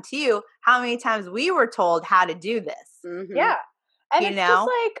it's happened to you, how many times we were told how to do this. Mm-hmm. Yeah. And it's just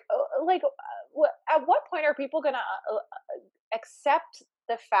like, at what point are people going to accept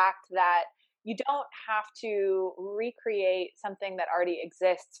the fact that you don't have to recreate something that already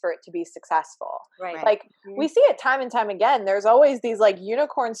exists for it to be successful? Like we see it time and time again. There's always these like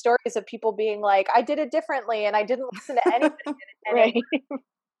unicorn stories of people being like, I did it differently and I didn't listen to anybody.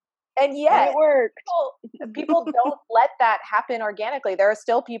 And yet it worked. People don't let that happen organically. There are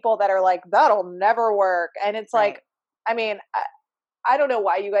still people that are like, that'll never work. And it's like, I mean, I don't know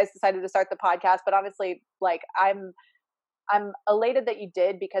why you guys decided to start the podcast, but honestly, like I'm elated that you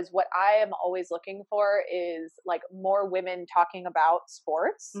did, because what I am always looking for is like more women talking about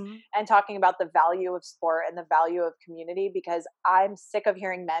sports and talking about the value of sport and the value of community, because I'm sick of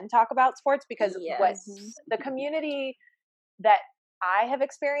hearing men talk about sports, because what the community that I have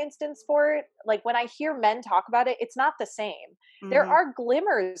experienced in sport, like when I hear men talk about it, it's not the same. There are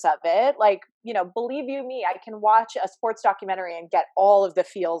glimmers of it. Like, you know, believe you me, I can watch a sports documentary and get all of the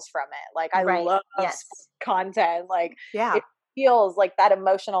feels from it. Like I love sports content. Like it feels like that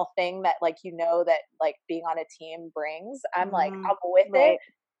emotional thing that like, you know, that like being on a team brings. I'm like, I'm with it.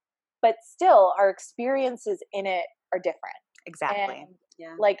 But still our experiences in it are different. Exactly.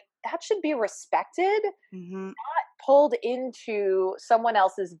 And like that should be respected, not pulled into someone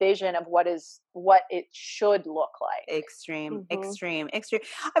else's vision of what it should look like. Extreme.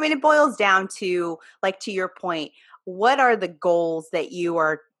 I mean, it boils down to, like, to your point, what are the goals that you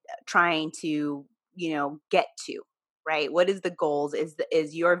are trying to, you know, get to, right? What is the goals?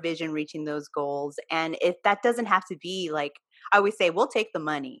 Is your vision reaching those goals? And if that doesn't have to be like, I always say, we'll take the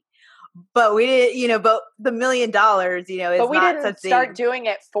money. But we didn't, you know, but the $1 million, you know, is but we not didn't something. Start doing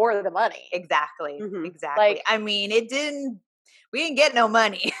it for the money. Exactly. Like, I mean, we didn't get no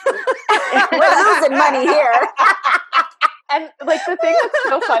money. We're losing money here. And like the thing that's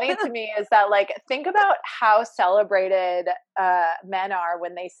so funny to me is that like, think about how celebrated men are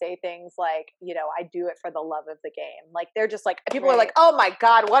when they say things like, you know, I do it for the love of the game. Like they're just like, people are like, oh my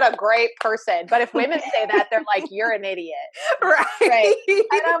God, what a great person. But if women say that, they're like, you're an idiot. Right.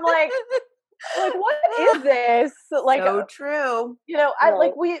 And I'm like, what is this? Like, so true. You know,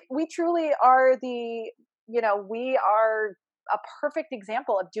 we truly are we are a perfect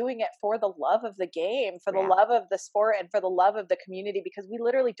example of doing it for the love of the game, for the love of the sport, and for the love of the community, because we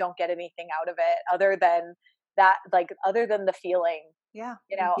literally don't get anything out of it other than that, like other than the feeling, you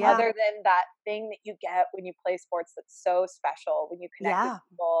know, other than that thing that you get when you play sports that's so special, when you connect with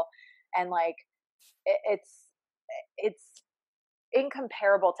people, and like it's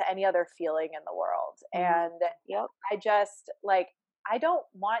incomparable to any other feeling in the world. And I just like, I don't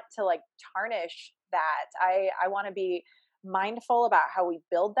want to like tarnish that. I want to be mindful about how we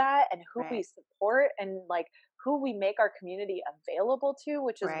build that and who we support and like who we make our community available to,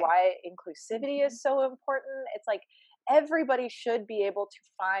 which is Right. why inclusivity is so important. It's like everybody should be able to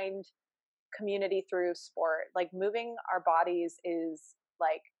find community through sport. Like moving our bodies is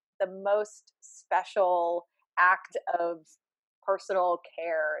like the most special act of personal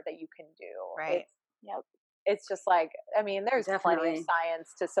care that you can do. Right. It's just like, I mean, there's plenty of Definitely.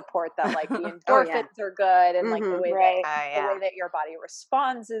 science to support that. Like the Oh yeah. endorphins are good, and like the Mhm. way Right. the way that your body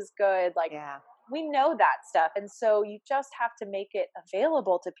responds is good. Like Yeah. we know that stuff, and so you just have to make it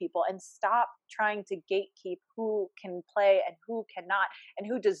available to people and stop trying to gatekeep who can play and who cannot, and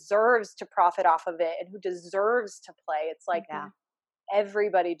who deserves to profit off of it and who deserves to play. It's like Yeah.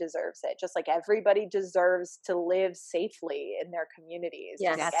 everybody deserves it, just like everybody deserves to live safely in their communities.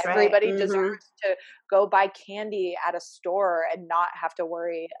 Yes. Just like That's right. everybody Mhm. deserves to go buy candy at a store and not have to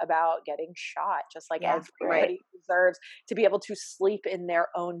worry about getting shot. Just like Yeah. everybody deserves to be able to sleep in their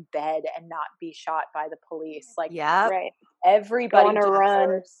own bed and not be shot by the police. Like Yep. Right. everybody Go on a run.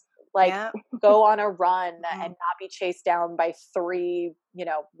 deserves like Yep. go on a run Mhm. and not be chased down by 3,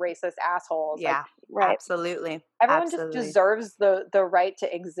 racist assholes. Like Yeah. Right. Absolutely. everyone just Absolutely. deserves the right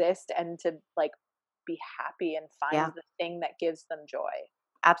to exist and to like be happy and find Yeah. the thing that gives them joy.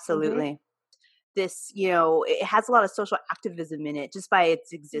 Absolutely. This, it has a lot of social activism in it just by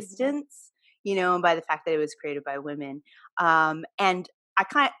its existence, and by the fact that it was created by women. And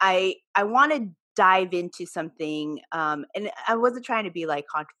I want to dive into something, and I wasn't trying to be like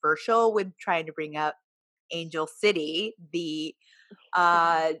controversial with trying to bring up Angel City, the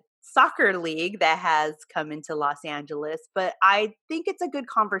soccer league that has come into Los Angeles, but I think it's a good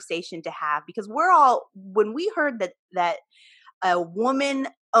conversation to have because when we heard that a woman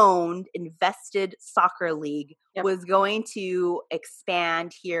owned invested soccer league Yep. was going to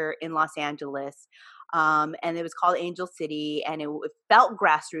expand here in Los Angeles. And it was called Angel City, and it felt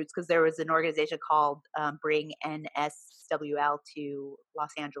grassroots because there was an organization called Bring NSWL to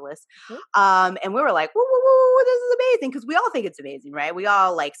Los Angeles. And we were like, woo, woo, woo, this is amazing because we all think it's amazing, right? We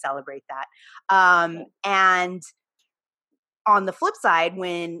all like celebrate that. And on the flip side,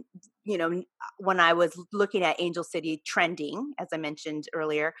 when I was looking at Angel City trending, as I mentioned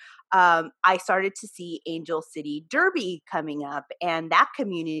earlier, I started to see Angel City Derby coming up, and that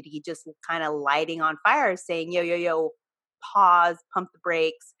community just kind of lighting on fire, saying, "Yo, yo, yo, pause, pump the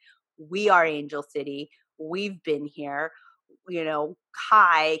brakes. We are Angel City. We've been here.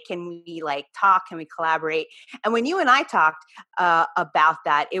 Hi, can we like talk? Can we collaborate?" And when you and I talked about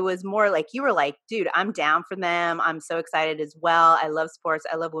that, it was more like you were like, dude, I'm down for them. I'm so excited as well. I love sports.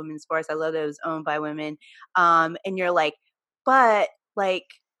 I love women's sports. I love that it was owned by women. And you're like, but like,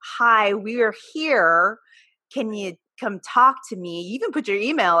 hi, we are here. Can you come talk to me? You even put your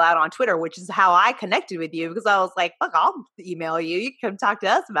email out on Twitter, which is how I connected with you because I was like, fuck, I'll email you. You can come talk to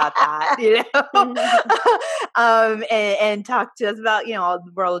us about that, and talk to us about, all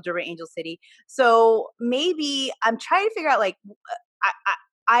the world of Derby Angel City. So maybe I'm trying to figure out like,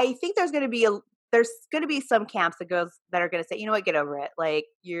 I think there's going to be some camps that are going to say, you know what, get over it. Like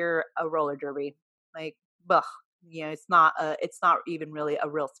you're a roller derby. Like, ugh. It's not even really a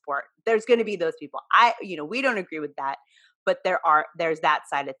real sport. There's going to be those people. We don't agree with that, but there's that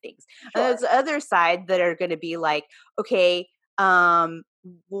side of things. Sure. And there's the other side that are going to be like, okay, well,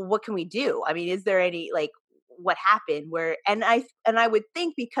 what can we do? I mean, is there any like what happened and I would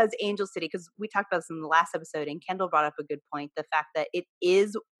think because Angel City, because we talked about this in the last episode and Kendall brought up a good point, the fact that it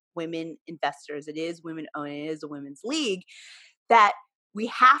is women investors, it is women owned, it is a women's league, that we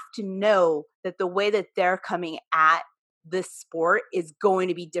have to know that the way that they're coming at this sport is going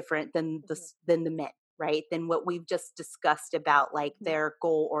to be different than the men, right? Than what we've just discussed about like their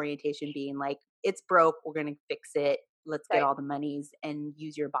goal orientation being like, it's broke, we're going to fix it. Let's get all the monies and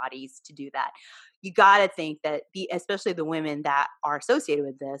use your bodies to do that. You got to think that especially the women that are associated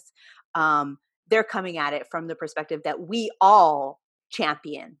with this, they're coming at it from the perspective that we all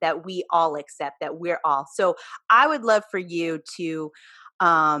champion, that we all accept, that we're all. So I would love for you to,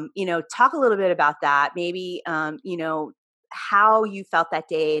 talk a little bit about that. Maybe, how you felt that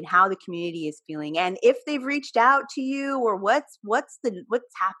day and how the community is feeling, and if they've reached out to you, or what's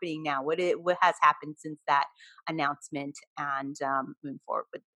happening now, what has happened since that announcement, and moving forward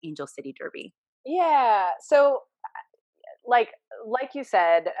with Angel City Derby. Yeah. So like you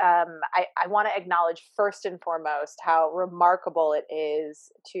said, I want to acknowledge first and foremost how remarkable it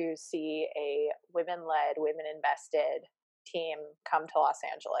is to see a women-led, women-invested team come to Los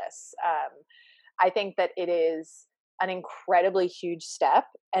Angeles. I think that it is an incredibly huge step,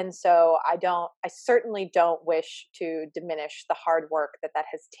 and so I certainly don't wish to diminish the hard work that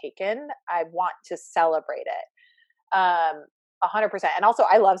has taken. I want to celebrate it. 100%. And also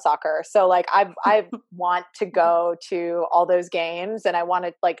I love soccer. So like I want to go to all those games and I want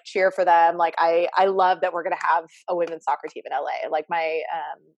to like cheer for them. Like I love that we're going to have a women's soccer team in LA. Like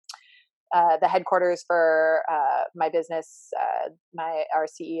the headquarters for my business, our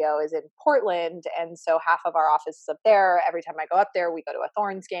CEO is in Portland. And so half of our office is up there. Every time I go up there, we go to a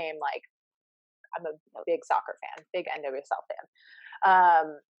Thorns game. Like I'm a big soccer fan, big NWSL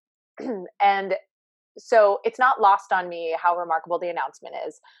fan. And so it's not lost on me how remarkable the announcement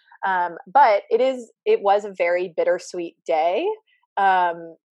is. But it was a very bittersweet day,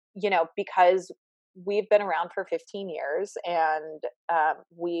 because we've been around for 15 years and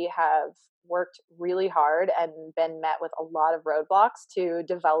we have worked really hard and been met with a lot of roadblocks to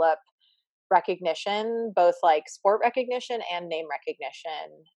develop recognition, both like sport recognition and name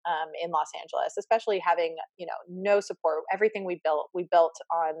recognition in Los Angeles, especially having, no support. Everything we built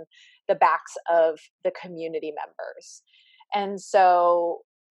on the backs of the community members. And so,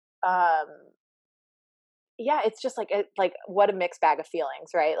 it's just like what a mixed bag of feelings,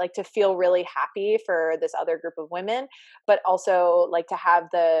 right? Like to feel really happy for this other group of women, but also like to have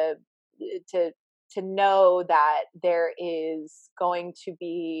to know that there is going to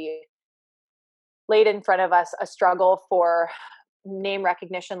be laid in front of us a struggle for name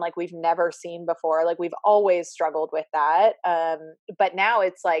recognition like we've never seen before. Like we've always struggled with that. But now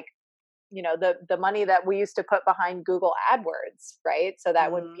it's like, the money that we used to put behind Google AdWords, right? So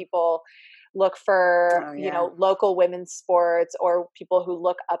that when people look for, local women's sports or people who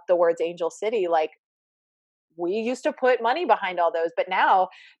look up the words Angel City, like we used to put money behind all those, but now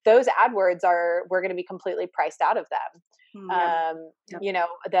those AdWords we're going to be completely priced out of them.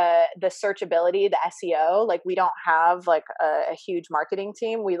 The searchability, the SEO, like we don't have like a huge marketing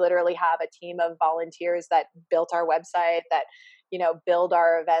team. We literally have a team of volunteers that built our website, that, build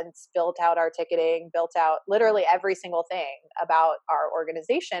our events, built out our ticketing, built out literally every single thing about our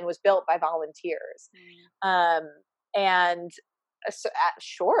organization was built by volunteers. And so,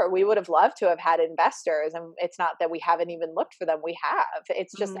 sure, we would have loved to have had investors, and it's not that we haven't even looked for them. We have.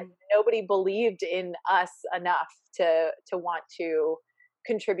 It's just that nobody believed in us enough to want to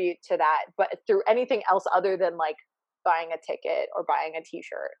contribute to that, but through anything else other than like buying a ticket or buying a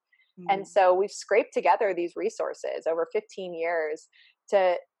t-shirt. And so we've scraped together these resources over 15 years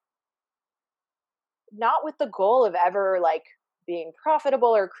to, not with the goal of ever like being profitable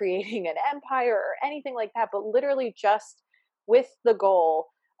or creating an empire or anything like that, but literally just with the goal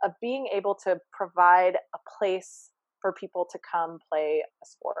of being able to provide a place for people to come play a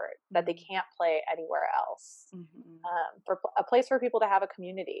sport that they can't play anywhere else, for a place for people to have a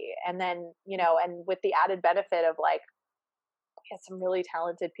community. And then, and with the added benefit of like, we had some really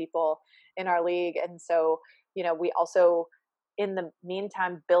talented people in our league. And so, we also, in the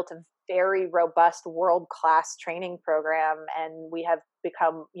meantime, built a very robust world-class training program, and we have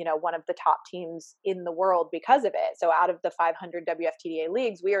become, one of the top teams in the world because of it. So out of the 500 WFTDA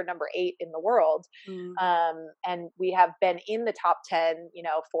leagues, we are number 8 in the world. And we have been in the top 10,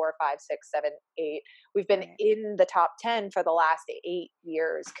 4, 5, 6, 7, 8. We've been in the top 10 for the last 8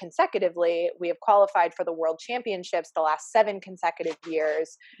 years consecutively. We have qualified for the World Championships the last 7 consecutive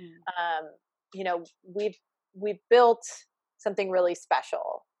years. We've built something really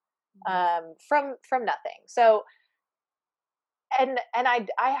special from nothing. So, and I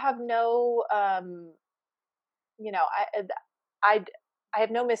have no, I have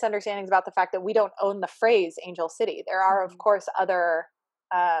no misunderstandings about the fact that we don't own the phrase Angel City. There are, of course, other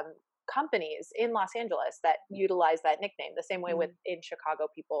companies in Los Angeles that utilize that nickname the same way in Chicago,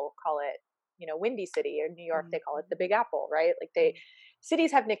 people call it, Windy City, or New York, they call it the Big Apple, right? Like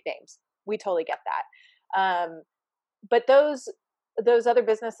cities have nicknames. We totally get that. But those other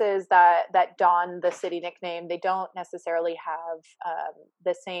businesses that don the city nickname, they don't necessarily have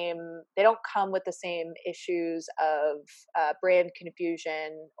they don't come with the same issues of brand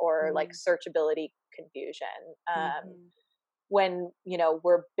confusion or like searchability confusion. When,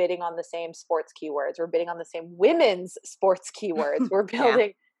 we're bidding on the same sports keywords, we're bidding on the same women's sports keywords, we're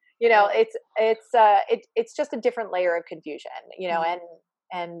building, it's just a different layer of confusion,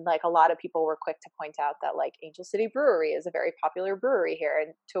 and like a lot of people were quick to point out that like Angel City Brewery is a very popular brewery here.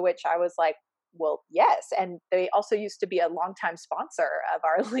 And to which I was like, well, yes. And they also used to be a longtime sponsor of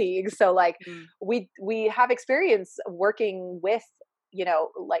our league. So like we have experience working with,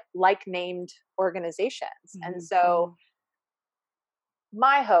 like named organizations. And so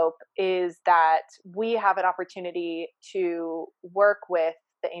my hope is that we have an opportunity to work with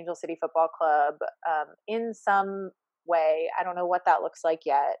the Angel City Football Club in some way. I don't know what that looks like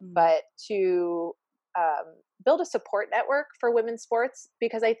yet, but to build a support network for women's sports,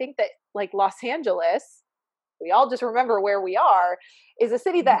 because I think that like Los Angeles we all just remember where we are, is a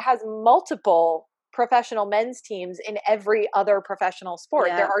city that has multiple professional men's teams in every other professional sport.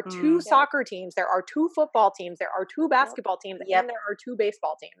 Yeah. There are 2 soccer teams, there are 2 football teams, there are 2 basketball teams, Yep. and there are 2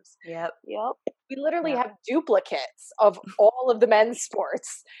 baseball teams. Yep. We literally have duplicates of all of the men's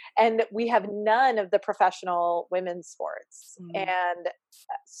sports, and we have none of the professional women's sports. And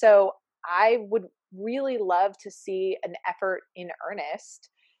so I would really love to see an effort in earnest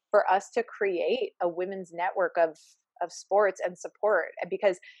for us to create a women's network of sports and support,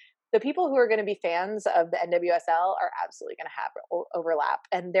 because the people who are going to be fans of the NWSL are absolutely going to have overlap,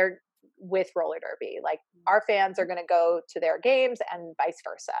 and they're with roller derby. Like, our fans are going to go to their games and vice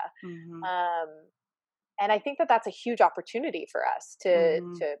versa. And I think that that's a huge opportunity for us to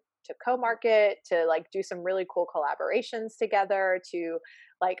co-market, to like do some really cool collaborations together, to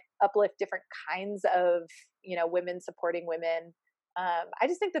like uplift different kinds of, you know, women supporting women. I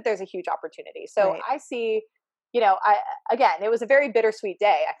just think that there's a huge opportunity. So I see, you know, again, it was a very bittersweet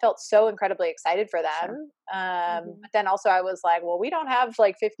day. I felt so incredibly excited for them. But then also I was like, well, we don't have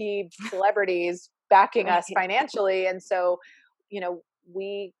like 50 celebrities backing us financially. And so, you know,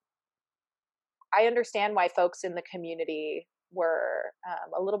 I understand why folks in the community were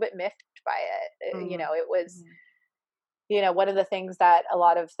a little bit miffed by it. You know, it was, you know, one of the things that a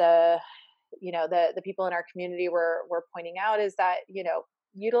lot of the, you know, the people in our community were pointing out is that, you know,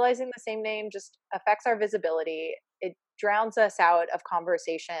 utilizing the same name just affects our visibility. It drowns us out of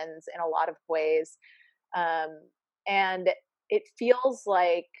conversations in a lot of ways. And it feels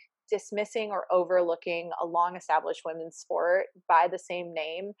like dismissing or overlooking a long established women's sport by the same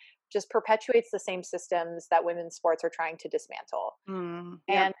name just perpetuates the same systems that women's sports are trying to dismantle.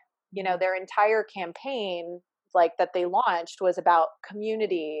 And, you know, their entire campaign, like, that they launched was about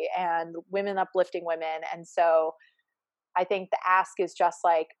community and women uplifting women. And so I think the ask is just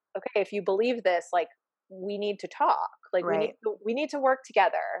like, okay, if you believe this, like, we need to talk. Like, we need to work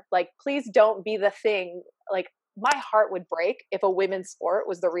together. Like, please don't be the thing. Like, my heart would break if a women's sport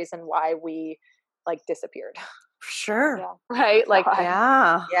was the reason why we like disappeared. Sure. Right. Like,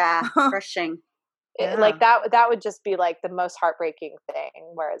 crushing. Like that would just be like the most heartbreaking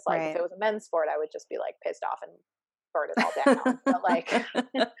thing. Whereas like if it was a men's sport, I would just be like pissed off and burn it all down. But like,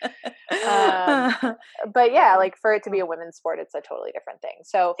 but yeah, like for it to be a women's sport, it's a totally different thing.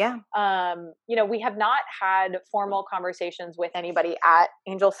 So, you know, we have not had formal conversations with anybody at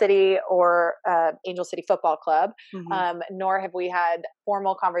Angel City or Angel City Football Club, nor have we had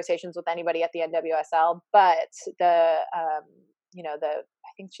formal conversations with anybody at the NWSL. But the, you know,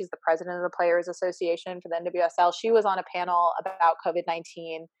 I think she's the president of the Players Association for the NWSL. She was on a panel about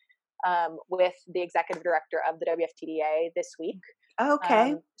COVID-19 with the executive director of the WFTDA this week.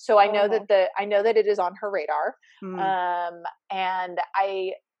 Okay. So I know that it is on her radar. And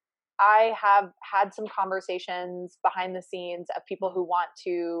I have had some conversations behind the scenes of people who want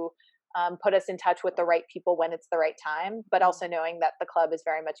to put us in touch with the right people when it's the right time, but also knowing that the club is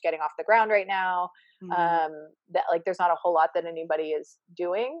very much getting off the ground right now. That like there's not a whole lot that anybody is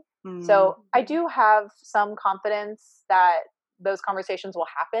doing. So I do have some confidence that those conversations will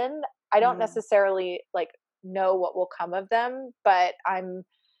happen. I don't necessarily like know what will come of them, but I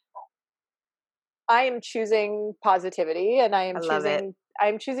am choosing positivity, and I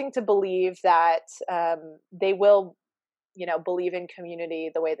am choosing to believe that they will, you know, believe in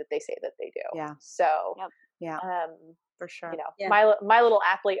community the way that they say that they do. Yeah. So for sure. You know, my little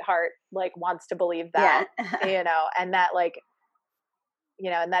athlete heart like wants to believe that, you know, and that like,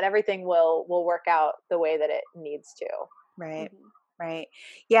 you know, and that everything will work out the way that it needs to. Right. Right.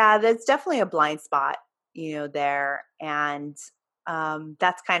 Yeah, that's definitely a blind spot, you know, there. And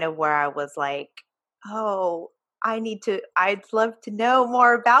that's kind of where I was like, oh, I'd love to know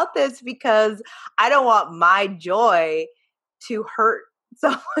more about this, because I don't want my joy to hurt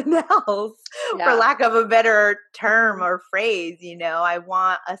someone else, for lack of a better term or phrase. You know, I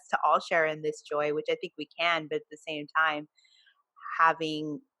want us to all share in this joy, which I think we can, but at the same time,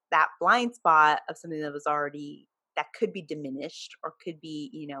 having that blind spot of something that could be diminished or could be,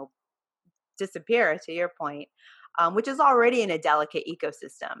 you know, disappear, to your point, which is already in a delicate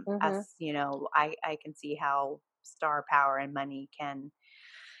ecosystem. As you know, I can see how star power and money can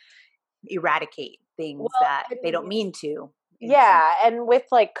eradicate things that they don't mean to. Yeah. And with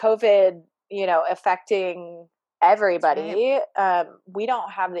like COVID, you know, affecting everybody, we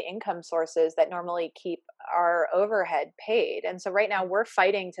don't have the income sources that normally keep our overhead paid. And so right now we're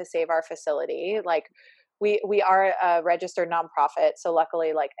fighting to save our facility. Like we are a registered nonprofit. So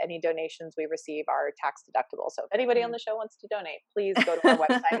luckily, like any donations we receive are tax deductible. So if anybody on the show wants to donate, please go to our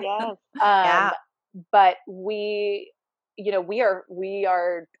website. But we, you know,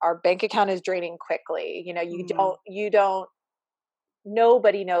 our bank account is draining quickly. You know, you don't,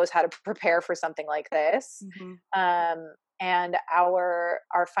 nobody knows how to prepare for something like this. And our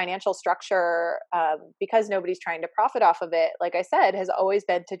financial structure, because nobody's trying to profit off of it, like I said, has always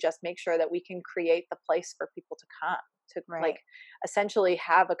been to just make sure that we can create the place for people to come to like essentially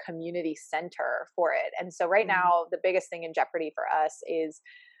have a community center for it. And so right now, the biggest thing in jeopardy for us is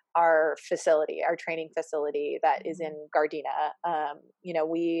our facility, our training facility that is in Gardena. You know,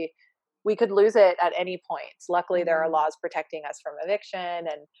 we could lose it at any point. Luckily, there are laws protecting us from eviction,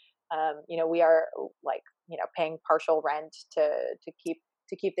 and you know, we are like, you know, paying partial rent to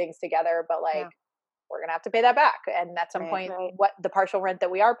keep things together. But like, we're gonna have to pay that back, and at some point, what the partial rent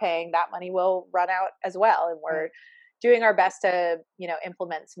that we are paying, that money will run out as well. And we're doing our best to, you know,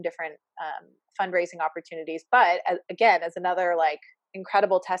 implement some different fundraising opportunities. But again, as another like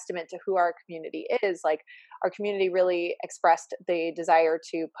incredible testament to who our community is, like our community really expressed the desire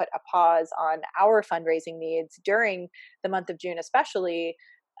to put a pause on our fundraising needs during the month of June, especially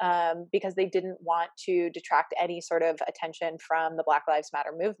because they didn't want to detract any sort of attention from the Black Lives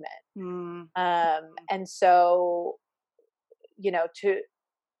Matter movement. And so, you know,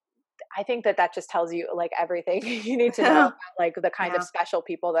 I think that just tells you like everything you need to know about, like the kind of special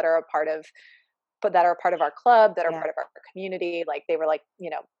people that are a part of our club, that are part of our community. Like they were like, you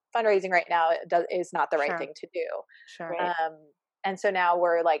know, fundraising right now is not the right thing to do. And so now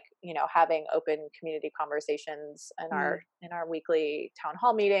we're like, you know, having open community conversations in our weekly town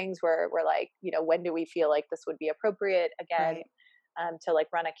hall meetings where we're like, you know, when do we feel like this would be appropriate again, to like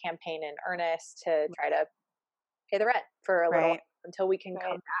run a campaign in earnest to try to pay the rent for a little until we can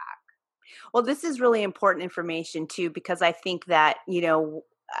come back. Well, this is really important information too, because I think that, you know,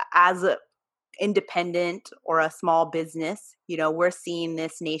 as a independent or a small business, you know, we're seeing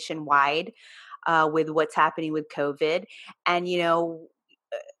this nationwide with what's happening with COVID. And, you know,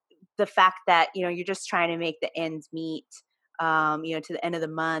 the fact that, you know, you're just trying to make the ends meet, you know, to the end of the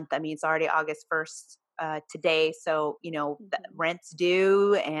month. I mean, it's already August 1st today. So, you know, the rent's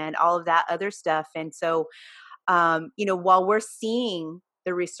due and all of that other stuff. And so, you know, while we're seeing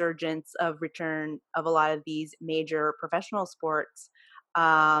the resurgence of return of a lot of these major professional sports,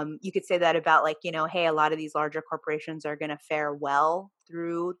 you could say that about like, you know, hey, a lot of these larger corporations are going to fare well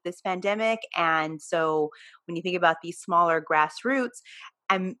through this pandemic. And so when you think about these smaller grassroots,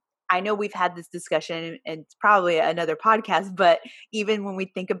 I know we've had this discussion and it's probably another podcast, but even when we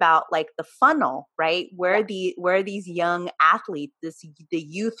think about like the funnel, right? Where these young athletes, the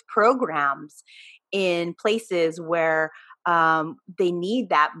youth programs in places where they need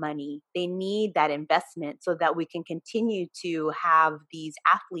that money, they need that investment so that we can continue to have these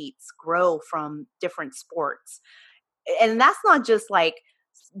athletes grow from different sports. And that's not just like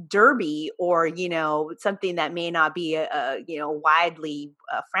derby or, you know, something that may not be you know, widely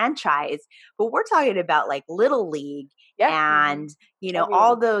franchise, but we're talking about like little league and, you know,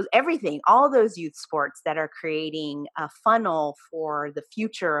 all those youth sports that are creating a funnel for the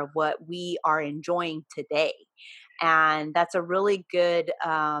future of what we are enjoying today. And that's a really good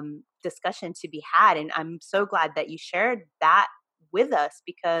discussion to be had. And I'm so glad that you shared that with us,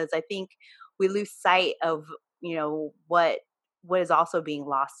 because I think we lose sight of, you know, what is also being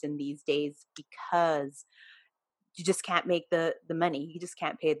lost in these days, because you just can't make the money. You just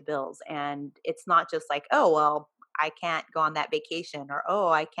can't pay the bills. And it's not just like, oh, well, I can't go on that vacation, or, oh,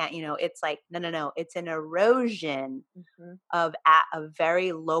 I can't, you know, it's like, no. It's an erosion of at a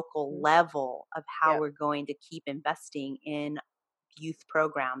very local level of how we're going to keep investing in youth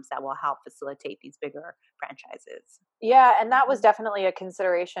programs that will help facilitate these bigger franchises. Yeah, and that was definitely a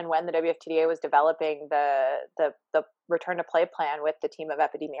consideration when the WFTDA was developing the return to play plan with the team of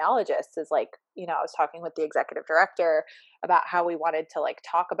epidemiologists. Is like, you know, I was talking with the executive director about how we wanted to like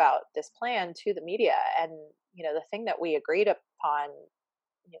talk about this plan to the media, and you know, the thing that we agreed upon,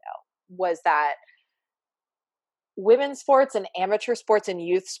 you know, was that women's sports and amateur sports and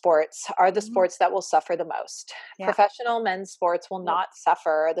youth sports are the sports that will suffer the most. Professional men's sports will not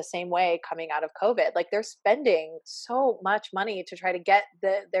suffer the same way coming out of COVID. Like they're spending so much money to try to get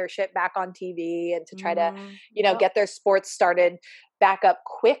their shit back on TV and to try to, you know, get their sports started back up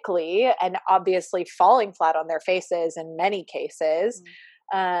quickly, and obviously falling flat on their faces in many cases.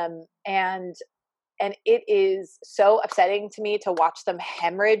 And it is so upsetting to me to watch them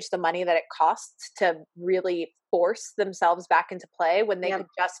hemorrhage the money that it costs to really force themselves back into play when they could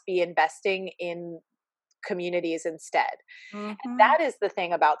just be investing in communities instead. And that is the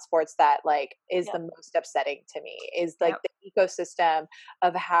thing about sports that like is the most upsetting to me, is like the ecosystem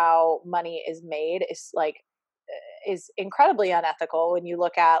of how money is made is like, is incredibly unethical when you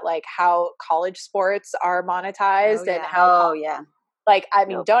look at like how college sports are monetized and how like, I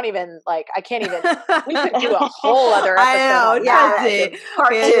mean, don't even, like, I can't even, we could do a whole other episode on that.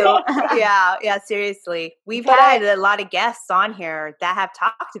 Part 2. Yeah, seriously. We've had a lot of guests on here that have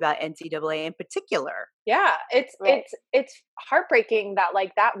talked about NCAA in particular. Yeah, it's heartbreaking that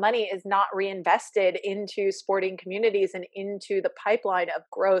like that money is not reinvested into sporting communities and into the pipeline of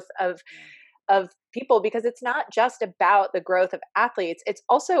growth of people, because it's not just about the growth of athletes, it's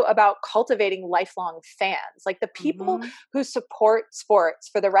also about cultivating lifelong fans. Like the people who support sports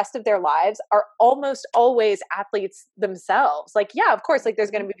for the rest of their lives are almost always athletes themselves. Like, yeah, of course, like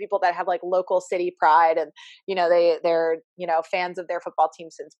there's going to be people that have like local city pride and, you know, they're, you know, fans of their football team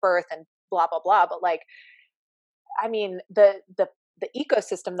since birth and blah, blah, blah. But like, I mean, the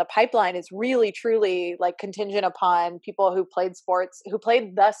ecosystem, the pipeline is really truly like contingent upon people who played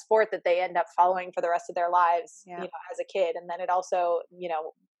the sport that they end up following for the rest of their lives, you know, as a kid. And then it also, you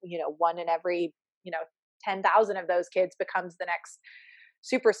know, one in every, 10,000 of those kids becomes the next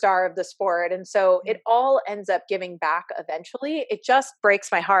superstar of the sport. And so it all ends up giving back eventually. It just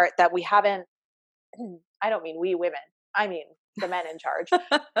breaks my heart that we haven't, I don't mean we women, I mean the men in charge.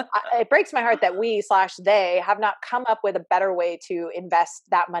 It breaks my heart that they have not come up with a better way to invest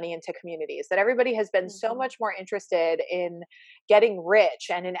that money into communities, that everybody has been so much more interested in getting rich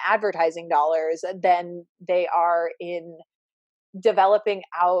and in advertising dollars than they are in developing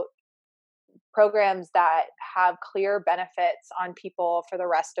out programs that have clear benefits on people for the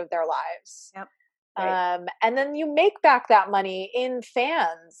rest of their lives. Yep. And then you make back that money in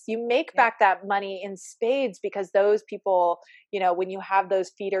fans, you make back that money in spades, because those people, when you have those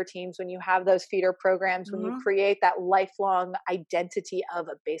feeder teams, when you have those feeder programs, when you create that lifelong identity of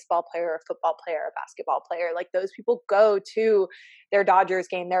a baseball player, a football player, a basketball player, like those people go to their Dodgers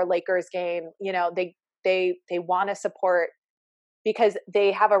game, their Lakers game, they want to support because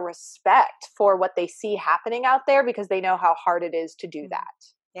they have a respect for what they see happening out there, because they know how hard it is to do that.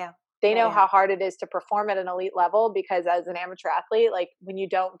 Yeah. They know how hard it is to perform at an elite level, because as an amateur athlete, like when you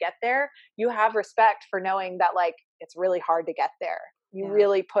don't get there, you have respect for knowing that like it's really hard to get there. You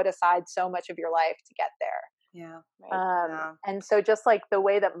really put aside so much of your life to get there. Yeah. And so just like the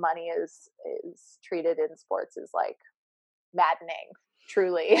way that money is treated in sports is like maddening,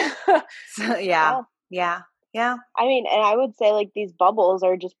 truly. Yeah. I mean, and I would say like these bubbles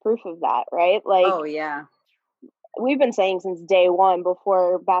are just proof of that, right? Like, we've been saying since day one,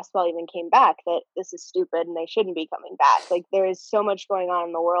 before basketball even came back, that this is stupid and they shouldn't be coming back. Like, there is so much going on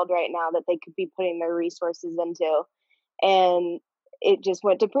in the world right now that they could be putting their resources into. And it just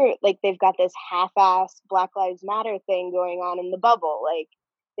went to prove, like, they've got this half-ass Black Lives Matter thing going on in the bubble. Like,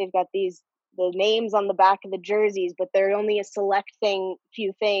 they've got the names on the back of the jerseys, but they're only a select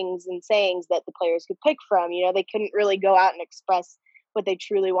few things and sayings that the players could pick from. They couldn't really go out and express what they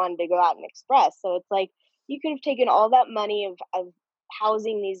truly wanted to go out and express. So it's like, you could have taken all that money of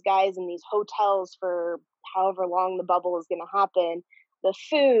housing these guys in these hotels for however long the bubble is going to happen, the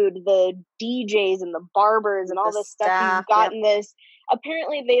food, the DJs and the barbers and all this stuff. You've gotten this.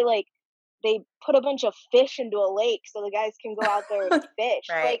 Apparently they put a bunch of fish into a lake so the guys can go out there and fish.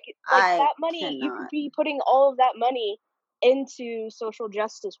 Like that money, you could be putting all of that money into social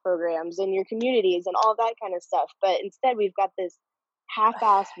justice programs in your communities and all that kind of stuff. But instead we've got this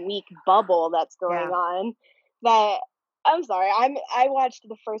half-ass weak bubble that's going on that, I'm sorry, I watched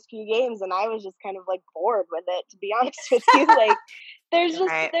the first few games and I was just kind of like bored with it, to be honest with you. Like there's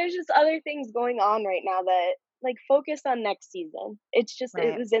just other things going on right now that, like, focus on next season. It's just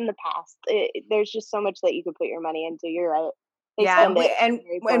it was in the past. There's just so much that you could put your money into. You're right.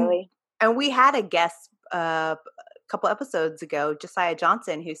 And we had a guest a couple episodes ago, Josiah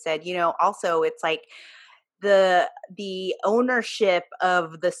Johnson, who said, also it's like the ownership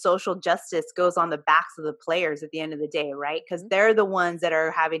of the social justice goes on the backs of the players at the end of the day, right? Because they're the ones that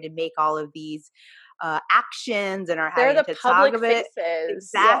are having to make all of these actions and are having to talk about it.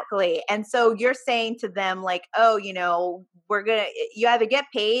 Exactly. Yep. And so you're saying to them like, oh, you either get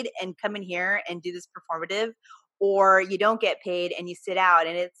paid and come in here and do this performative, or you don't get paid and you sit out.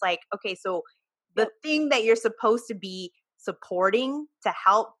 And it's like, okay, so the thing that you're supposed to be supporting to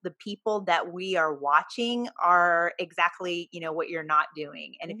help the people that we are watching are exactly, what you're not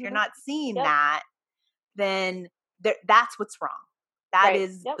doing. And if you're not seeing that, then that's what's wrong. That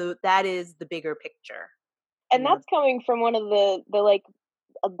is the bigger picture. And that's coming from one of the like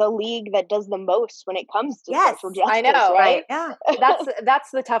the league that does the most when it comes to social justice. I know, right? Yeah. That's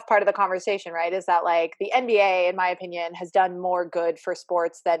the tough part of the conversation, right? Is that like the NBA, in my opinion, has done more good for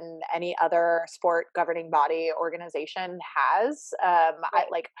sports than any other sport governing body organization has.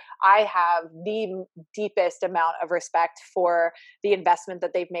 I have the deepest amount of respect for the investment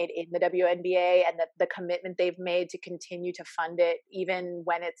that they've made in the WNBA and the commitment they've made to continue to fund it even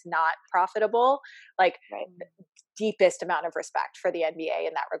when it's not profitable. Like, deepest amount of respect for the NBA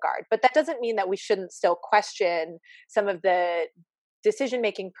in that regard. But that doesn't mean that we shouldn't still question some of the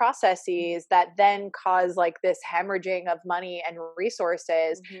decision-making processes that then cause like this hemorrhaging of money and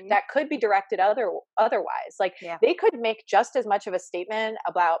resources that could be directed otherwise. Like they could make just as much of a statement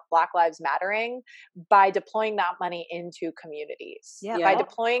about Black Lives Mattering by deploying that money into communities, by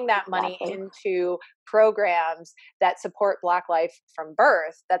deploying that money into programs that support Black life from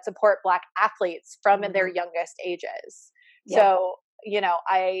birth, that support Black athletes from their youngest ages. So, you know,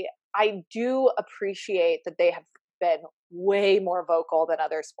 I do appreciate that they have been way more vocal than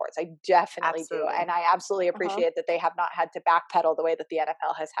other sports. I definitely do. And I absolutely appreciate that they have not had to backpedal the way that the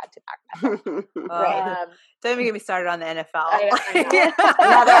NFL has had to backpedal. Don't even get me started on the NFL.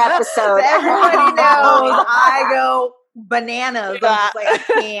 Another episode. Everybody knows I go bananas. I'm just like,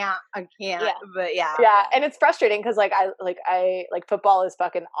 I can't. But yeah. And it's frustrating because I football is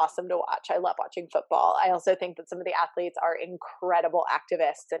fucking awesome to watch. I love watching football. I also think that some of the athletes are incredible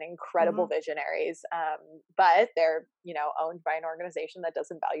activists and incredible visionaries. But they're, you know, owned by an organization that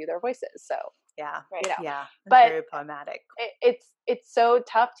doesn't value their voices. So you know, but very problematic. It's so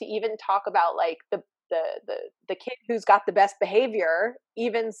tough to even talk about like the kid who's got the best behavior,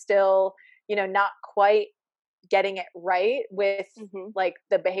 even still, you know, not quite getting it right with like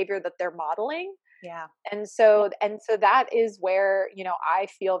the behavior that they're modeling. And so that is where, you know, I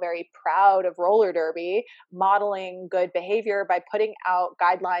feel very proud of roller derby modeling good behavior by putting out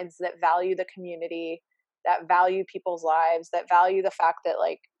guidelines that value the community, that value people's lives, that value the fact that,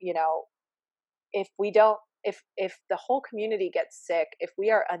 like, you know, if the whole community gets sick, if we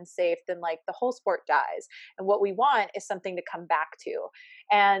are unsafe, then like the whole sport dies. And what we want is something to come back to.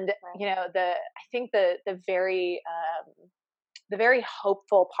 And, you know, I think the very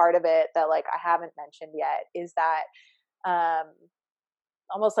hopeful part of it that like I haven't mentioned yet is that,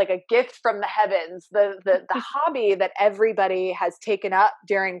 almost like a gift from the heavens, the hobby that everybody has taken up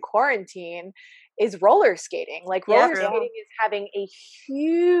during quarantine is roller skating. Like roller skating is having a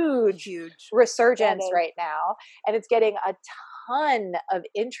huge resurgence right now, and it's getting a ton of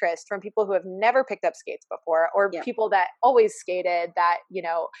interest from people who have never picked up skates before, or people that always skated that, you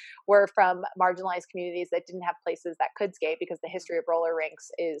know, were from marginalized communities that didn't have places that could skate, because the history of roller rinks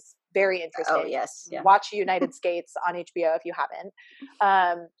is very interesting. Watch United Skates on HBO if you haven't.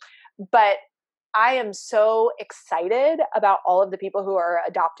 But I am so excited about all of the people who are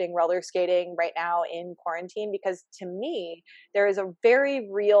adopting roller skating right now in quarantine, because to me, there is a very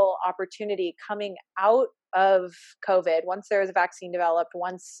real opportunity coming out of COVID. Once there is a vaccine developed,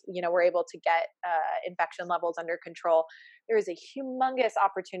 once, you know, we're able to get infection levels under control, there is a humongous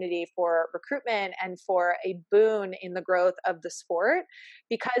opportunity for recruitment and for a boon in the growth of the sport,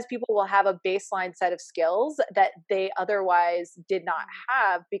 because people will have a baseline set of skills that they otherwise did not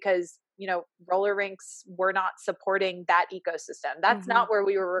have, because, you know, roller rinks were not supporting that ecosystem. That's not where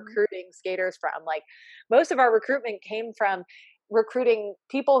we were recruiting skaters from. Like, most of our recruitment came from recruiting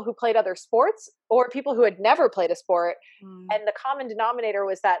people who played other sports or people who had never played a sport. And the common denominator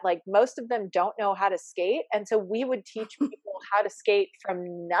was that, like, most of them don't know how to skate. And so we would teach people how to skate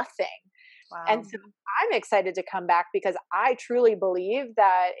from nothing. And so I'm excited to come back, because I truly believe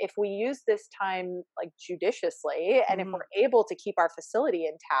that if we use this time like judiciously, and if we're able to keep our facility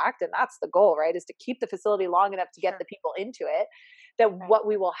intact, and that's the goal, right, is to keep the facility long enough to get the people into it, that what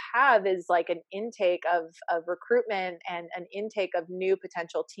we will have is like an intake of recruitment and an intake of new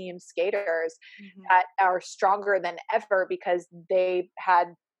potential team skaters that are stronger than ever, because they had,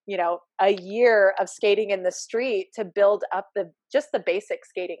 you know, a year of skating in the street to build up just the basic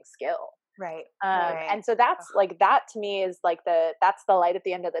skating skill. Right. And so that's like, that to me is like that's the light at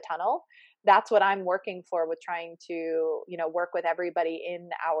the end of the tunnel. That's what I'm working for, with trying to, you know, work with everybody in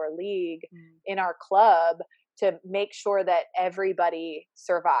our league, in our club, to make sure that everybody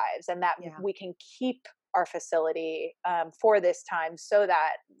survives, and that we can keep our facility for this time, so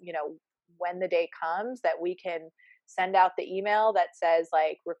that, you know, when the day comes, that we can send out the email that says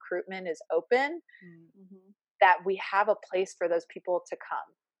like recruitment is open, that we have a place for those people to come.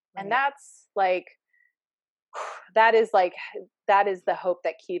 And that's like, that is the hope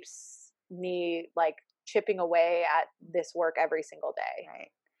that keeps me like chipping away at this work every single day.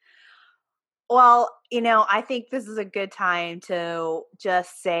 Well, I think this is a good time to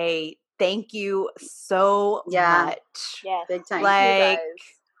just say thank you so much. Yeah, big time. Like,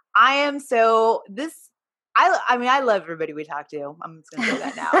 I am so I mean, I love everybody we talk to. I'm just gonna say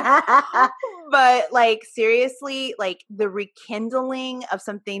that now. But like, seriously, like the rekindling of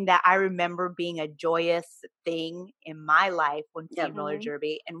something that I remember being a joyous thing in my life when Team Roller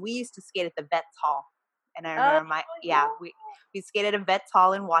Derby, and we used to skate at the Vets Hall. And I remember we skated at Vets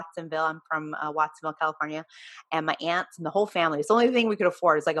Hall in Watsonville. I'm from Watsonville, California, and my aunts and the whole family. It's the only thing we could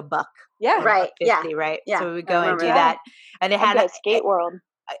afford is like $1. Yeah, right. $1.50, right? Yeah. So we would go and do that, and it had a skate world.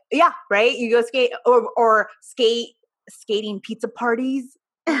 Yeah, right. You go skate or skating pizza parties.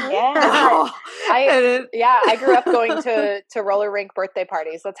 Yeah. I grew up going to roller rink birthday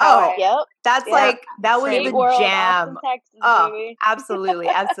parties. That's how that's like that was the world, jam. Austin, Texas, baby.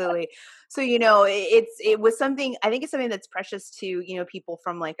 Absolutely. So, it was something, I think it's something that's precious to, people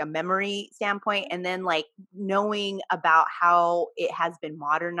from like a memory standpoint, and then like knowing about how it has been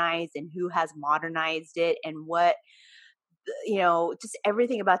modernized and who has modernized it and what, just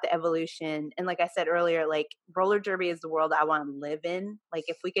everything about the evolution. And like I said earlier, like roller derby is the world I want to live in. Like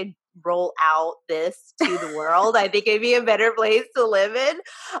if we could roll out this to the world, I think it'd be a better place to live in.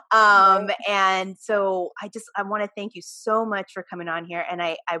 And so I want to thank you so much for coming on here. And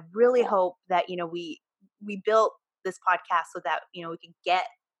I really hope that, we built this podcast so that, we can get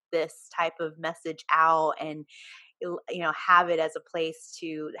this type of message out and, have it as a place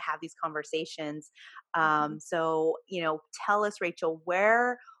to have these conversations. So, tell us, Rachel,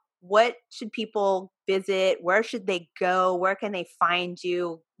 what should people visit? Where should they go? Where can they find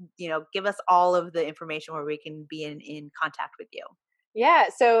you? Give us all of the information where we can be in contact with you. Yeah.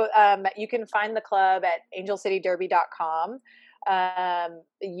 So you can find the club at angelcityderby.com.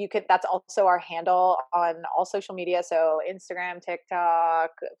 That's also our handle on all social media. So Instagram, TikTok,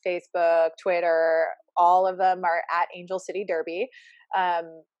 Facebook, Twitter, all of them are at Angel City Derby.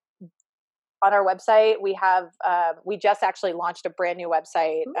 On our website, we have, we just actually launched a brand new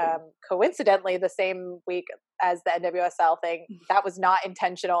website, coincidentally, the same week as the NWSL thing. That was not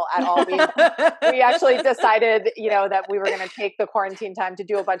intentional at all. We actually decided, that we were going to take the quarantine time to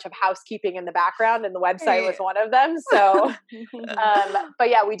do a bunch of housekeeping in the background, and the website was one of them. So,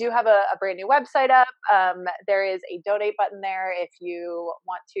 but yeah, we do have a brand new website up. There is a donate button there if you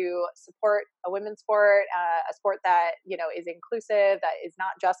want to support a women's sport, a sport that, is inclusive, that is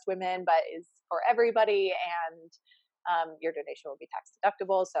not just women, but is for everybody. And your donation will be tax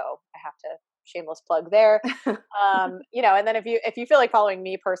deductible. So I have to shameless plug there. And then if you feel like following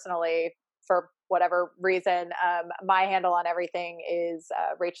me personally for whatever reason, my handle on everything is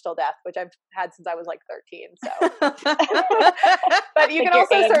Rach Till Death, which I've had since I was like 13. So, but you can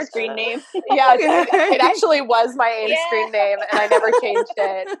also search screen name. Yeah, it actually was my AIM screen name, and I never changed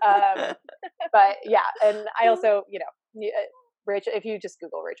it. But yeah, and I also, Rachel, if you just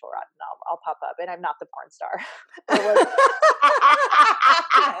Google Rachel Rotten, I'll pop up, and I'm not the porn star.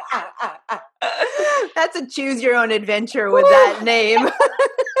 That's a choose your own adventure with that name.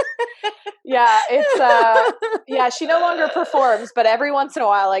 Yeah, it's she no longer performs, but every once in a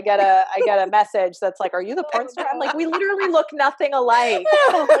while I get a message that's like, "Are you the porn star?" I'm like, "We literally look nothing alike.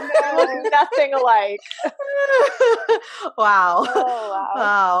 We look nothing alike." Wow. Oh,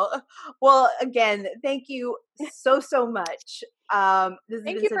 wow. Well, again, thank you so much. This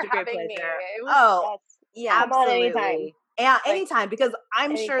Thank has you been such for a great having pleasure. me. Absolutely. Anytime. Yeah, anytime, because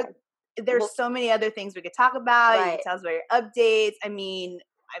I'm sure there's so many other things we could talk about. Right. You can tell us about your updates. I mean,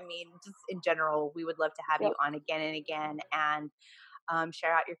 just in general, we would love to have you on again and again, and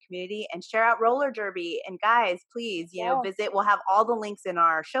share out your community and share out roller derby. And guys, please, visit. We'll have all the links in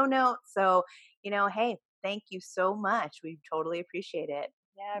our show notes. So, hey, thank you so much. We totally appreciate it.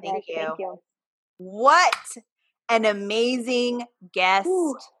 Yeah, thank you. Thank you. What an amazing guest.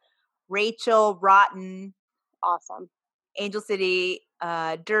 Ooh. Rachel Rotten. Awesome. Angel City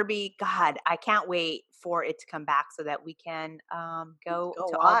Derby. God, I can't wait for it to come back so that we can go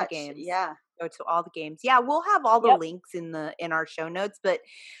to all the games. Yeah. Go to all the games. Yeah, we'll have all the links in our show notes, but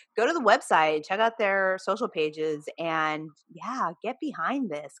go to the website, check out their social pages, and get behind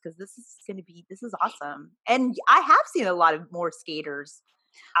this, because this is awesome. And I have seen a lot of more skaters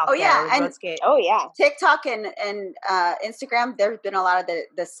out there. And TikTok and Instagram, there's been a lot of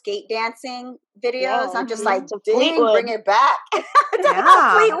the skate dancing videos. I'm just like, bring it back.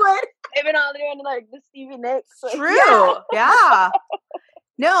 Fleetwood. They've been all doing like the Stevie Nicks. True. Yeah.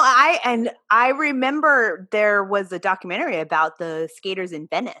 No, I remember there was a documentary about the skaters in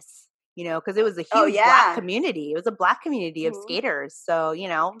Venice, because it was a huge Black community. It was a Black community of skaters. So,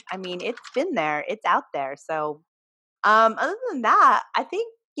 it's been there. It's out there. So, other than that, I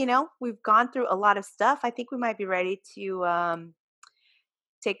think we've gone through a lot of stuff. I think we might be ready to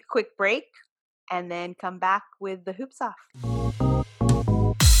take a quick break and then come back with the Hoops Off.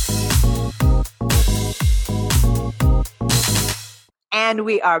 And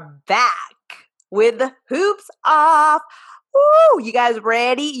we are back with the Hoops Off. Woo! You guys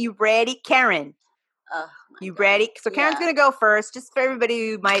ready? You ready? Karen, you ready? So Karen's going to go first. Just for everybody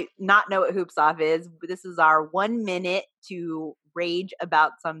who might not know what Hoops Off is, this is our 1 minute to rage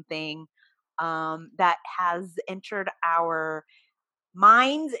about something that has entered our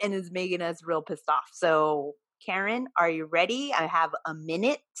minds and is making us real pissed off. So Karen, are you ready? I have a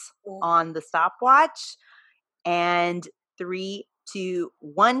minute on the stopwatch. And 3, 2,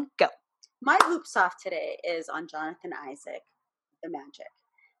 1, go. My Hoops Off today is on Jonathan Isaac, the Magic.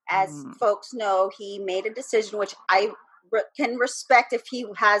 As folks know, he made a decision, which I can respect if he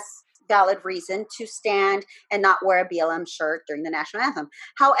has valid reason to stand and not wear a BLM shirt during the national anthem.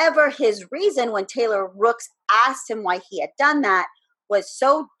 However, his reason when Taylor Rooks asked him why he had done that was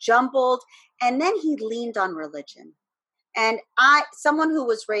so jumbled, and then he leaned on religion. And someone who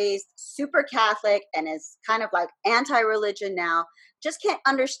was raised super Catholic and is kind of like anti-religion now, just can't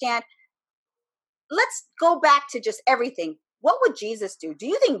understand. Let's go back to just everything. What would Jesus do? Do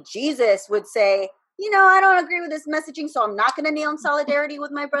you think Jesus would say, I don't agree with this messaging, so I'm not going to kneel in solidarity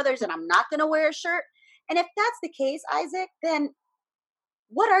with my brothers and I'm not going to wear a shirt? And if that's the case, Isaac, then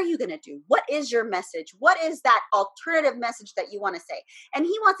what are you going to do? What is your message? What is that alternative message that you want to say? And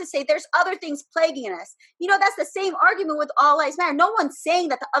he wants to say there's other things plaguing us. That's the same argument with All Lives Matter. No one's saying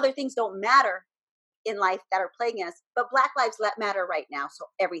that the other things don't matter in life that are plaguing us, but Black Lives matter right now, so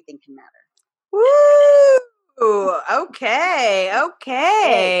everything can matter. Woo! Okay.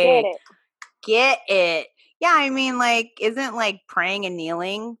 Get it. Yeah, I mean, isn't praying and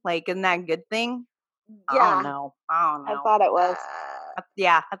kneeling, isn't that a good thing? Yeah. I don't know. I thought it was.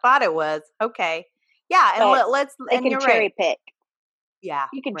 Yeah, I thought it was. Okay. Yeah, and let's. And you're cherry pick. Yeah,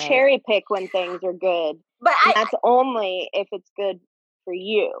 you can cherry pick when things are good, but that's only if it's good for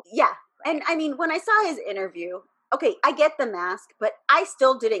you. Yeah, and I mean, when I saw his interview, okay, I get the mask, but I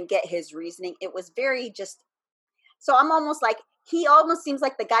still didn't get his reasoning. It was very just. So I'm almost like he almost seems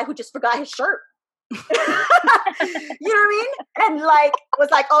like the guy who just forgot his shirt. You know what I mean? And was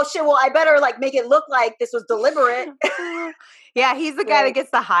like, oh shit, well I better make it look like this was deliberate. Yeah, he's the guy that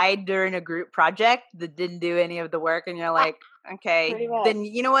gets to hide during a group project that didn't do any of the work, and you're like, okay, then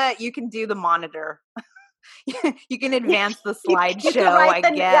you know what? You can do the monitor. You can advance the slideshow, I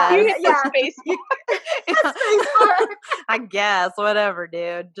guess. Yeah. I guess, whatever,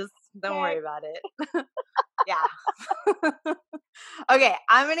 dude. Just don't worry about it. Yeah. Okay,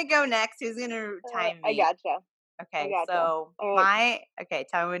 I'm gonna go next. Who's gonna time me? I gotcha. Okay, so right.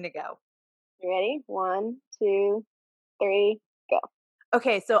 Tell me when to go. You ready? 1, 2, 3, go.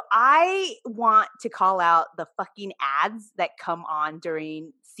 Okay, so I want to call out the fucking ads that come on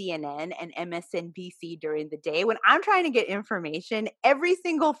during CNN and MSNBC during the day. When I'm trying to get information, every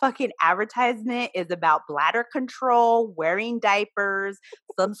single fucking advertisement is about bladder control, wearing diapers,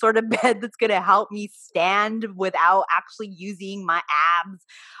 some sort of bed that's going to help me stand without actually using my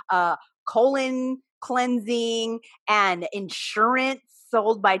abs, colon cleansing, and insurance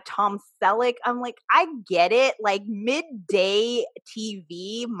sold by Tom Selleck. I'm like, I get it. Midday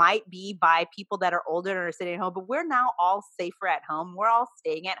TV might be by people that are older and are sitting at home, but we're now all safer at home. We're all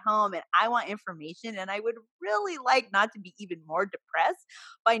staying at home, and I want information, and I would really like not to be even more depressed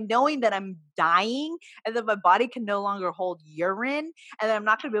by knowing that I'm dying and that my body can no longer hold urine and that I'm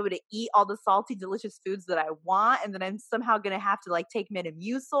not going to be able to eat all the salty, delicious foods that I want, and that I'm somehow going to have to take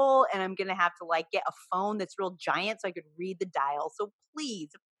Metamucil, and I'm going to have to get a phone that's real giant so I could read the dial. So please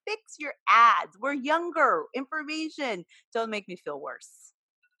fix your ads. We're younger. Information. Don't make me feel worse.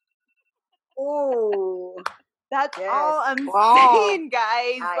 Oh, that's all I'm saying,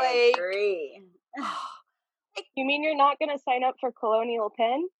 guys. I agree. You mean you're not going to sign up for Colonial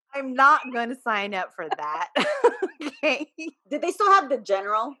Penn? I'm not going to sign up for that. Okay. Did they still have The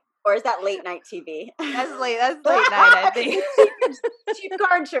General? Or is that late night TV? That's late night, I think. Cheap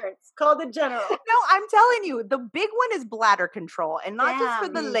car insurance. Call The General. No, I'm telling you, the big one is bladder control. And not just for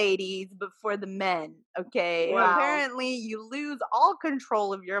the ladies, but for the men. Okay. Wow. Apparently, you lose all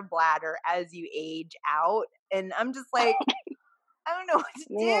control of your bladder as you age out. And I'm just like, I don't know what to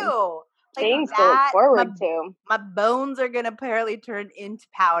do. Things to look forward to. My bones are going to apparently turn into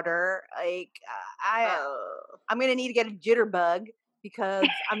powder. I'm going to need to get a jitterbug. Because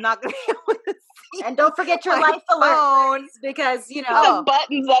I'm not going to be able to see. And don't forget your life alerts because, the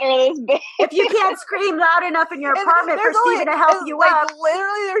buttons that are this big. If you can't scream loud enough in your apartment for Steven to help you up.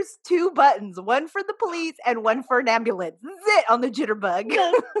 Literally, there's 2 buttons, one for the police and one for an ambulance. That's it on the jitterbug.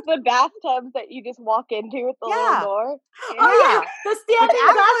 The bathtubs that you just walk into with the little door. Yeah. Oh yeah, the standing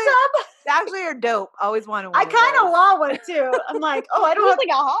bathtub. Actually are dope. Always wanted one. I kind of want one too. I'm like, oh, I don't have like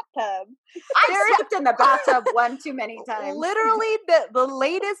a hot tub. I slept in the bathtub one too many times. Literally, the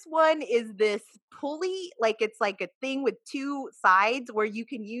latest one is this pulley, like it's like a thing with 2 sides where you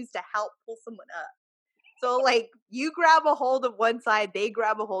can use to help pull someone up. So like you grab a hold of one side, they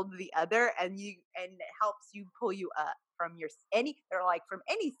grab a hold of the other, and it helps you pull you up from from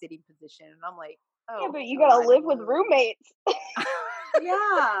any sitting position. And I'm like, oh yeah, but you gotta live with roommates.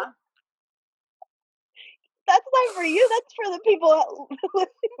 Yeah. That's not for you. That's for the people living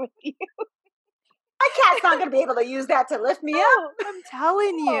with you. My cat's not gonna be able to use that to lift me up. I'm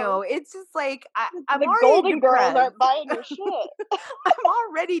telling you, it's just like I'm the already Golden depressed. Girls aren't buying your shit. I'm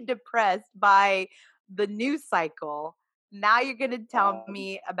already depressed by the news cycle. Now you're gonna tell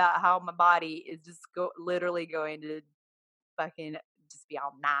me about how my body is just literally going to fucking just be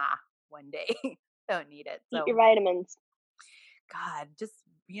all one day. Don't need it. So eat your vitamins. God, just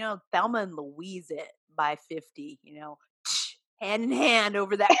Thelma and Louise it by 50. Hand in hand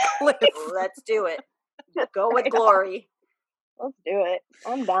over that cliff. Let's do it. Go with glory. Let's do it.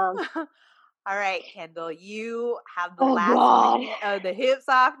 I'm down. All right, Kendall, you have the last minute of the hip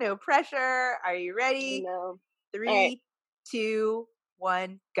sock, no pressure. Are you ready? No. 3, 2,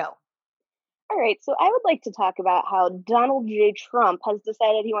 1, go. All right, so I would like to talk about how Donald J. Trump has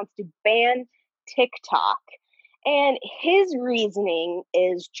decided he wants to ban TikTok. And his reasoning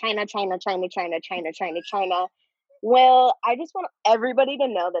is China. Well, I just want everybody to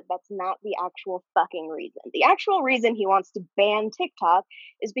know that that's not the actual fucking reason. The actual reason he wants to ban TikTok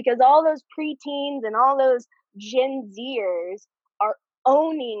is because all those preteens and all those Gen Zers are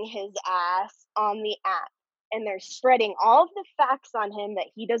owning his ass on the app. And they're spreading all of the facts on him that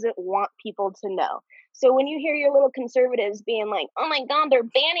he doesn't want people to know. So when you hear your little conservatives being like, oh my God, they're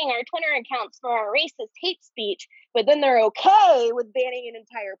banning our Twitter accounts for our racist hate speech, but then they're okay with banning an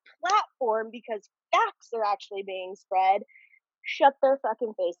entire platform because facts are actually being spread, shut their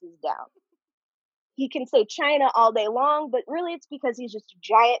fucking faces down. He can say China all day long, but really it's because he's just a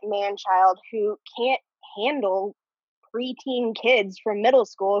giant man-child who can't handle preteen kids from middle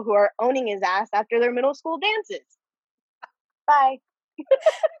school who are owning his ass after their middle school dances. Bye.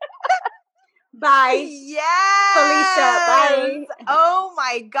 Bye. Yes. Felicia, bye. Oh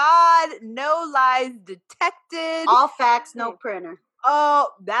my God. No lies detected. All facts, no printer. Oh,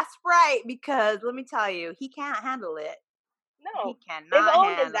 that's right. Because let me tell you, he can't handle it. No. He cannot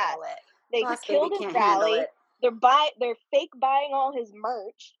handle it. They killed his rally. They're fake buying all his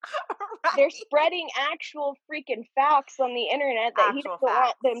merch. Right. They're spreading actual freaking facts on the internet that he doesn't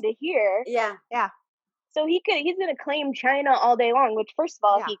want them to hear. Yeah. Yeah. So he's gonna claim China all day long, which first of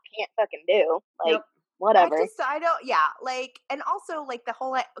all he can't fucking do. Like whatever. I don't and also like the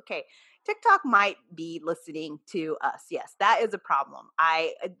whole TikTok might be listening to us. Yes, that is a problem.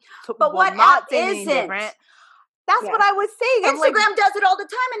 But what app isn't? Different. That's what I was saying. Instagram does it all the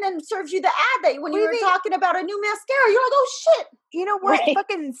time and then serves you the ad that when you were talking about a new mascara, you're like, oh shit. You know what? Right.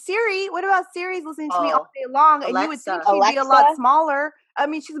 Fucking Siri. What about Siri's listening to me all day long? Alexa. And you would think she'd be a lot smaller. I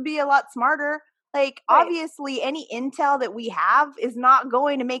mean, she'd be a lot smarter. Like, obviously, any intel that we have is not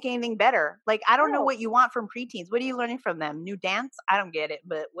going to make anything better. Like, I don't know what you want from preteens. What are you learning from them? New dance? I don't get it,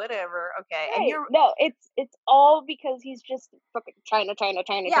 but whatever. Okay. Right. And it's all because he's just fucking China.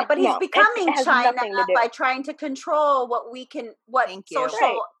 Yeah, but he's becoming China by trying to control what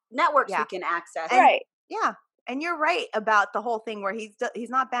social networks we can access. Right. Yeah. And you're right about the whole thing where he's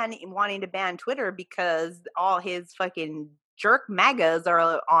not wanting to ban Twitter because all his fucking jerk MAGAs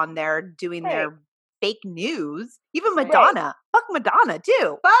are on there doing their fake news. Even Madonna. Fuck Madonna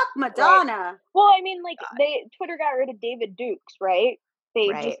too. Fuck Madonna. Right. Well, I mean, like Twitter got rid of David Dukes, right? They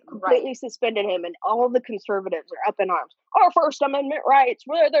just completely suspended him, and all the conservatives are up in arms. Our First Amendment rights,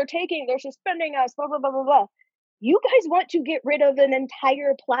 they're suspending us, blah, blah, blah, blah, blah. You guys want to get rid of an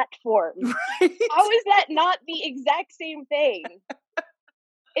entire platform. Right. How is that not the exact same thing?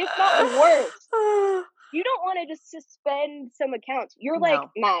 It's not worse. You don't want to just suspend some accounts. You're like,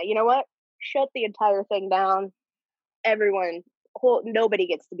 nah, you know what? Shut the entire thing down. Nobody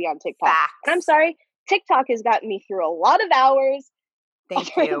gets to be on TikTok. Facts. And I'm sorry, TikTok has gotten me through a lot of hours.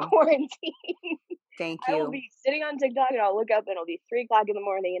 Thank you. Quarantine. Thank you. I will be sitting on TikTok and I'll look up and it'll be 3:00 in the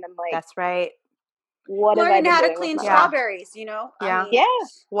morning and I'm like, that's right. What learning how to clean strawberries, Yeah. I mean, yeah.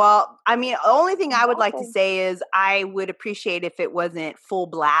 Well, I mean, the only thing I would like to say is I would appreciate if it wasn't full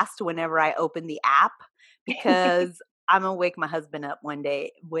blast whenever I open the app, because I'm gonna wake my husband up one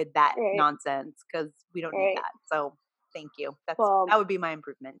day with that nonsense, because we don't need that. So Thank you. That would be my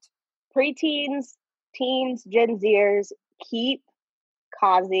improvement. Preteens, teens, Gen Zers, keep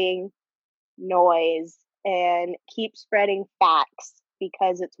causing noise and keep spreading facts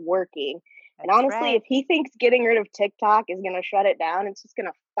because it's working. And honestly, if he thinks getting rid of TikTok is going to shut it down, it's just going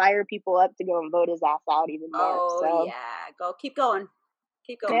to fire people up to go and vote his ass out even more. Oh, yeah. Keep going.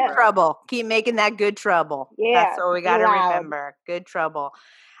 Keep going. Good trouble. Keep making that good trouble. Yeah. That's what we got to remember. Good trouble.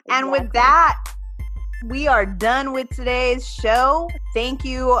 Exactly. And with that, we are done with today's show. Thank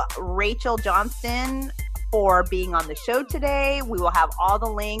you, Rachel Johnston, for being on the show today. We will have all the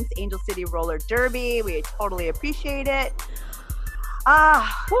links. Angel City Roller Derby. We totally appreciate it.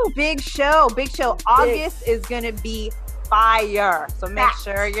 Big show. August is going to be fire. So make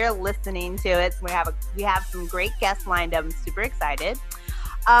sure you're listening to it. We have some great guests lined up. I'm super excited.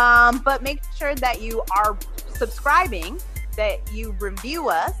 But make sure that you are subscribing, that you review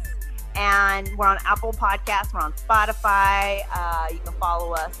us. And we're on Apple Podcasts. We're on Spotify. You can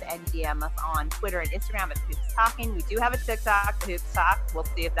follow us and DM us on Twitter and Instagram at Hoops Talking. We do have a TikTok, Hoops Talk. We'll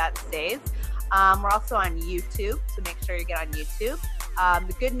see if that stays. We're also on YouTube, so make sure you get on YouTube.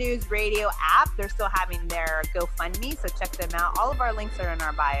 The Good News Radio app, they're still having their GoFundMe, so check them out. All of our links are in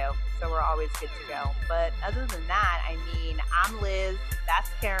our bio, so we're always good to go. But other than that, I mean, I'm Liz. That's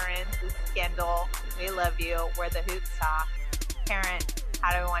Karen. This is Kendall. We love you. We're the Hoops Talk. Karen,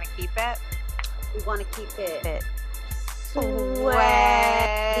 how do we want to keep it? We want to keep it sweaty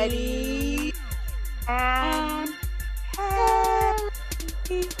and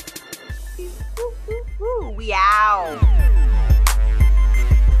healthy. We out.